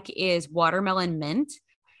I like is watermelon mint.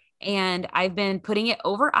 And I've been putting it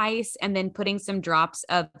over ice and then putting some drops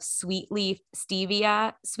of sweet leaf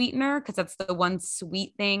stevia sweetener, because that's the one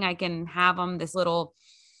sweet thing I can have on this little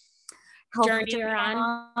journey you're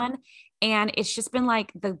on. And it's just been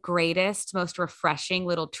like the greatest, most refreshing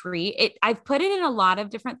little treat. I've put it in a lot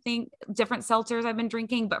of different seltzers I've been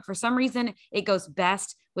drinking, but for some reason it goes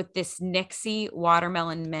best with this Nixie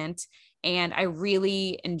watermelon mint. And I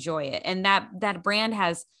really enjoy it. And that brand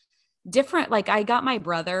has different, like I got my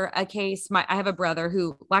brother a case. I have a brother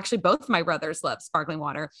who, well, actually both my brothers love sparkling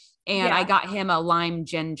water. And I got him a lime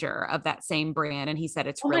ginger of that same brand. And he said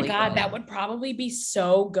it's really good. Oh my God, that would probably be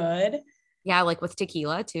so good. Yeah, like with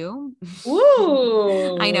tequila too.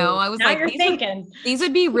 Ooh. I know. I was now like, these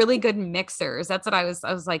would be really good mixers. That's what I was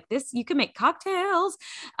like, you can make cocktails.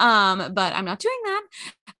 But I'm not doing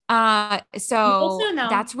that. So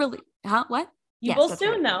that's really, what? You will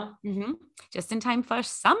soon though. Mm-hmm. Just in time for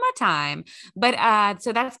summertime. But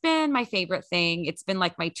so that's been my favorite thing. It's been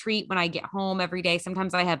like my treat when I get home every day.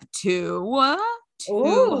 Sometimes I have two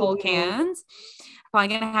whole cans. Probably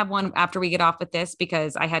going to have one after we get off with this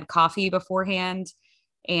because I had coffee beforehand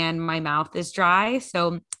and my mouth is dry.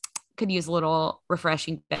 So could use a little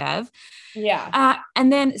refreshing bev. Yeah.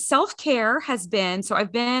 And then self-care has been, so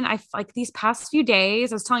I've like these past few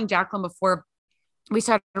days, I was telling Jacqueline before, we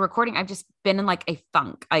started recording, I've just been in like a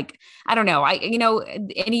funk. Like, I don't know.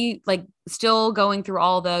 Like still going through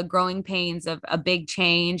all the growing pains of a big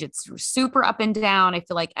change. It's super up and down. I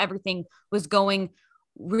feel like everything was going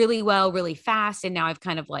really well, really fast. And now I've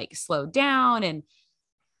kind of like slowed down, and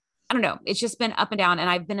I don't know. It's just been up and down, and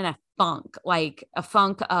I've been in a funk, like a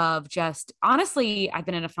funk of just, honestly, I've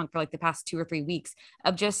been in a funk for like the past 2 or 3 weeks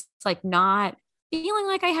of just like not feeling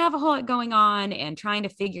like I have a whole lot going on and trying to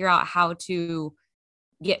figure out how to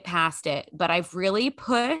get past it. But I've really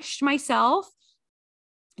pushed myself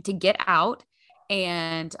to get out,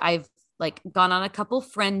 and I've like gone on a couple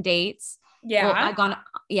friend dates. Yeah. Well,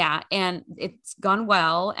 and it's gone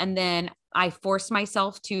well. And then I forced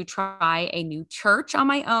myself to try a new church on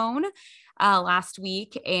my own last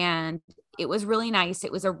week, and it was really nice.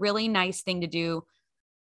 It was a really nice thing to do,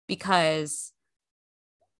 because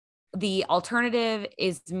the alternative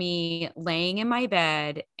is me laying in my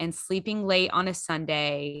bed and sleeping late on a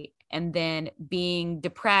Sunday and then being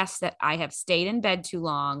depressed that I have stayed in bed too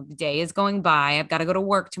long. The day is going by. I've got to go to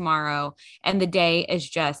work tomorrow. And the day is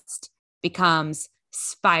just becomes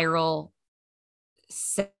spiral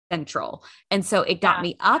central. And so it got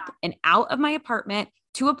me up and out of my apartment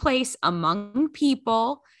to a place among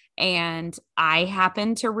people. And I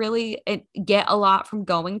happen to really get a lot from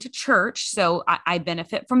going to church. So I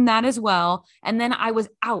benefit from that as well. And then I was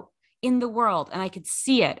out in the world and I could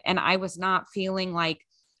see it. And I was not feeling like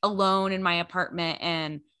alone in my apartment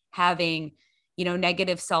and having,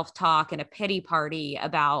 negative self-talk and a pity party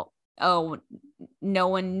about, oh, no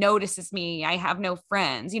one notices me. I have no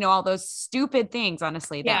friends, all those stupid things,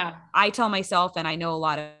 honestly, that I tell myself. And I know a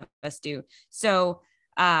lot of us do. So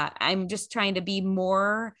I'm just trying to be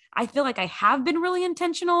more, I feel like I have been really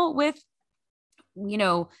intentional with,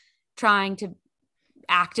 trying to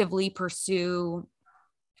actively pursue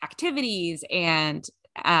activities and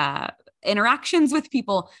interactions with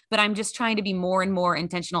people, but I'm just trying to be more and more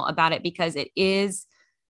intentional about it, because it is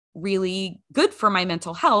really good for my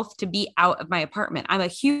mental health to be out of my apartment. I'm a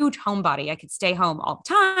huge homebody. I could stay home all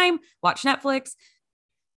the time, watch Netflix,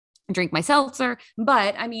 drink my seltzer,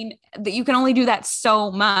 but I mean, you can only do that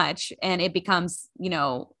so much, and it becomes,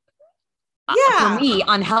 for me,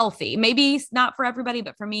 unhealthy. Maybe not for everybody,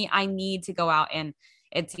 but for me, I need to go out and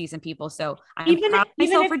see some people. So I'm proud of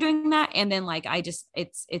myself for doing that. And then like,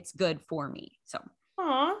 it's good for me. So.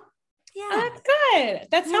 Aw. Yeah. That's good.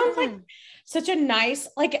 That sounds like such a nice,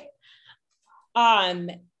 like,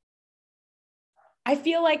 I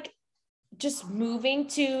feel like just moving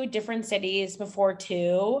to different cities before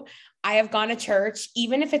too, I have gone to church,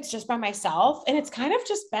 even if it's just by myself. And it's kind of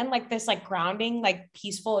just been like this, like grounding, like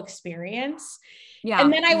peaceful experience. Yeah.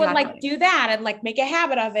 And then I would like do that and like make a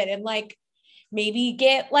habit of it, and like maybe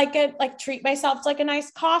get like treat myself to like a nice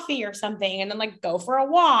coffee or something, and then like go for a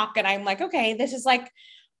walk. And I'm like, okay, this is like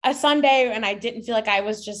a Sunday, and I didn't feel like I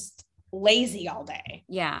was just lazy all day.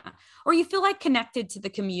 Yeah. Or you feel like connected to the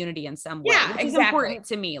community in some way, which is important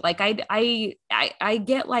to me. Like I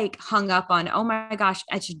get like hung up on, oh my gosh,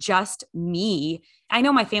 it's just me. I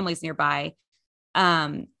know my family's nearby.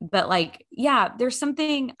 But like, yeah, there's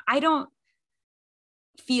something, I don't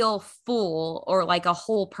feel full or like a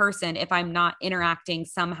whole person if I'm not interacting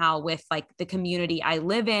somehow with like the community I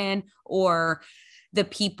live in, or the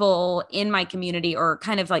people in my community, or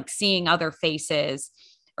kind of like seeing other faces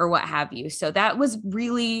or what have you. So that was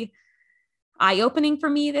really eye-opening for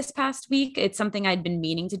me this past week. It's something I'd been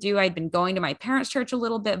meaning to do. I'd been going to my parents' church a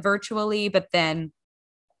little bit virtually, but then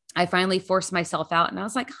I finally forced myself out, and I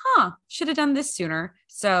was like, should have done this sooner.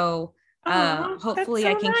 So hopefully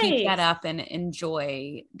I can keep that up and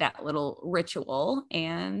enjoy that little ritual.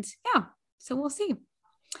 And so we'll see.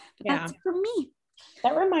 But that's for me.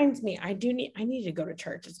 That reminds me, I need to go to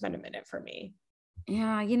church. It's been a minute for me.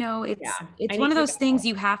 Yeah. It's one of those things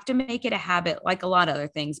you have to make it a habit, like a lot of other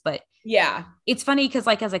things, but it's funny. Cause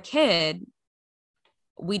like as a kid,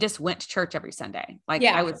 we just went to church every Sunday. Like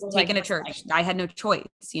I was taken to church. I had no choice,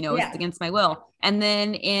 it was against my will. And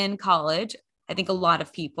then in college, I think a lot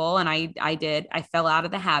of people, and I fell out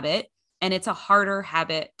of the habit, and it's a harder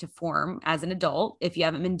habit to form as an adult if you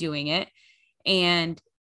haven't been doing it. And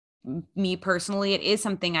me personally, it is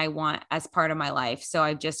something I want as part of my life. So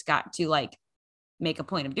I've just got to like make a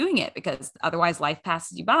point of doing it, because otherwise life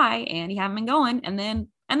passes you by and you haven't been going. And then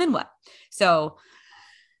what? So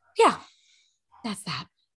that's that.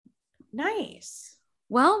 Nice.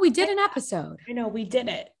 Well, we did an episode. I know we did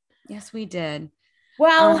it. Yes, we did.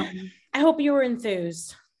 Well, I hope you were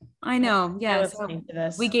enthused. I know. Yes.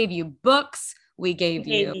 We gave you books. We gave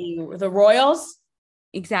you the Royals.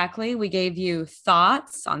 Exactly. We gave you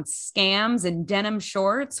thoughts on scams and denim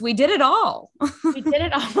shorts. We did it all. We did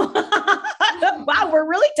it all. Wow, we're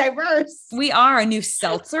really diverse. We are. A new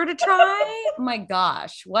seltzer to try. Oh my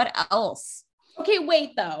gosh. What else? Okay,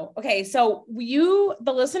 wait though. Okay, so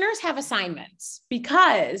the listeners have assignments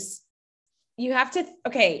because you have to,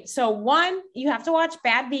 okay, so one, you have to watch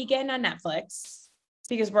Bad Vegan on Netflix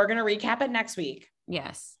because we're going to recap it next week.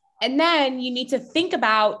 Yes. And then you need to think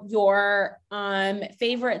about your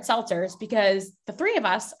favorite seltzers because the three of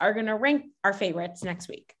us are going to rank our favorites next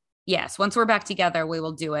week. Yes. Once we're back together, we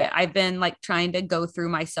will do it. I've been like trying to go through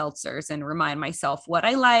my seltzers and remind myself what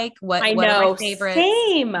I like, what are my favorites.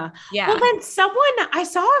 Same. Yeah. Well, then I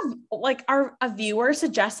saw like a viewer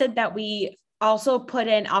suggested that we also put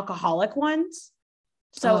in alcoholic ones.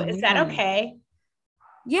 So is that okay?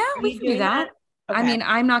 Yeah, we can do that. Okay. I mean,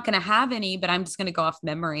 I'm not going to have any, but I'm just going to go off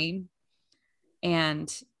memory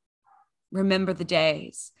and remember the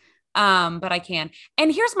days. But I can.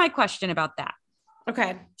 And here's my question about that.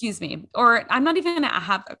 Okay. Excuse me. Or I'm not even going to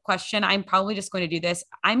have a question. I'm probably just going to do this.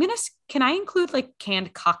 Can I include like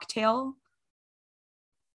canned cocktail?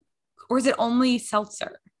 Or is it only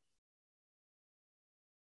seltzer?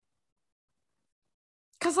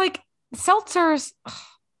 Because like seltzers,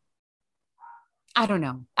 I don't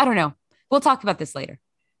know. We'll talk about this later.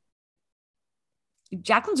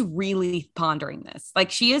 Jacqueline's really pondering this. Like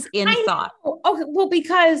she is in thought. Okay, well,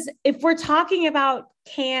 because if we're talking about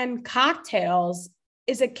canned cocktails,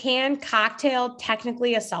 is a canned cocktail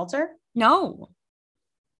technically a seltzer? No.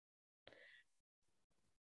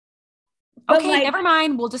 But okay, never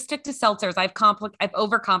mind. We'll just stick to seltzers. I've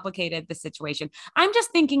overcomplicated the situation. I'm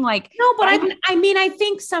just thinking like no, but I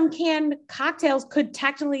think some canned cocktails could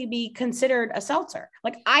technically be considered a seltzer.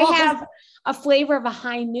 Like I have a flavor of a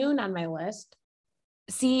High Noon on my list.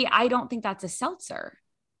 See, I don't think that's a seltzer.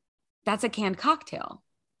 That's a canned cocktail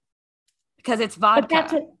because it's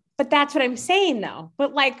vodka. But that's what I'm saying though.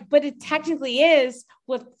 But it technically is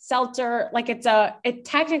with seltzer. Like it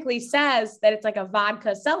technically says that it's like a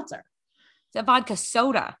vodka seltzer. It's a vodka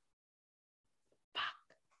soda.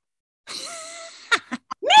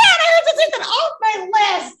 Man, I have to take that off my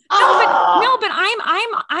list. No, but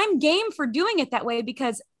I'm game for doing it that way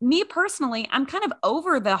because me personally, I'm kind of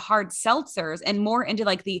over the hard seltzers and more into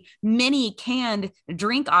like the mini canned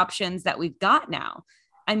drink options that we've got now.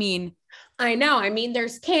 I mean, I know. I mean,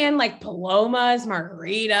 there's canned like Palomas,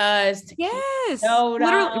 margaritas, yes, soda,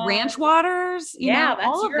 literally ranch waters. You know, that's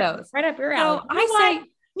all of those right up your alley. So I say,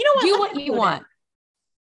 you know what? Do what you want.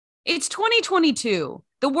 It's 2022.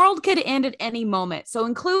 The world could end at any moment. So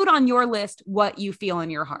include on your list what you feel in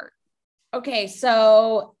your heart. Okay,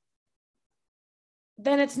 so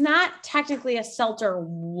then it's not technically a seltzer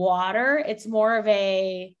water. It's more of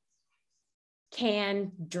a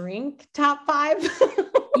canned drink top 5.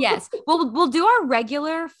 Yes. We'll do our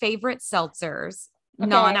regular favorite seltzers, okay.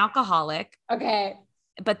 Non-alcoholic. Okay.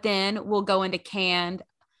 But then we'll go into canned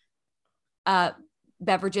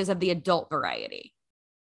beverages of the adult variety.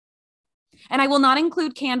 And I will not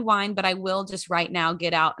include canned wine, but I will just right now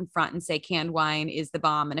get out in front and say canned wine is the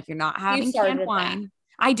bomb. And if you're not having canned wine,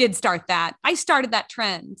 I did start that. I started that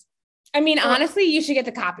trend. I mean, honestly, you should get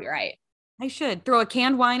the copyright. I should throw a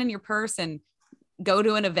canned wine in your purse and go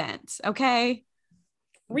to an event. Okay.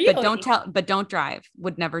 Really? But don't drive.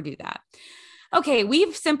 Would never do that. Okay.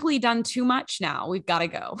 We've simply done too much now. We've got to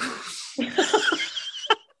go.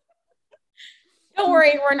 Don't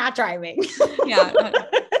worry. We're not driving. Yeah.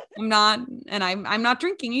 I'm not, and I'm not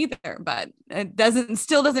drinking either, but it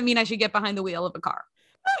still doesn't mean I should get behind the wheel of a car.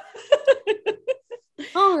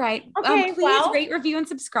 All right. Okay, please rate, review, and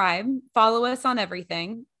subscribe. Follow us on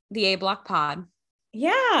everything. The A Block Pod.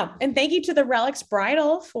 Yeah. And thank you to the Relics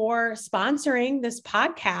Bridal for sponsoring this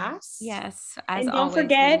podcast. Yes. And don't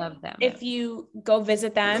forget, if you go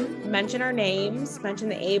visit them, mention our names, mention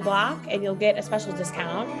the A Block, and you'll get a special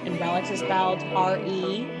discount. And Relics is spelled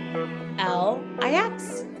RELIX.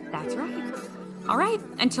 That's right. All right.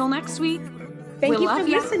 Until next week. Thank you for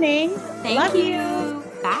listening. Thank you.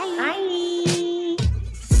 Bye. Bye.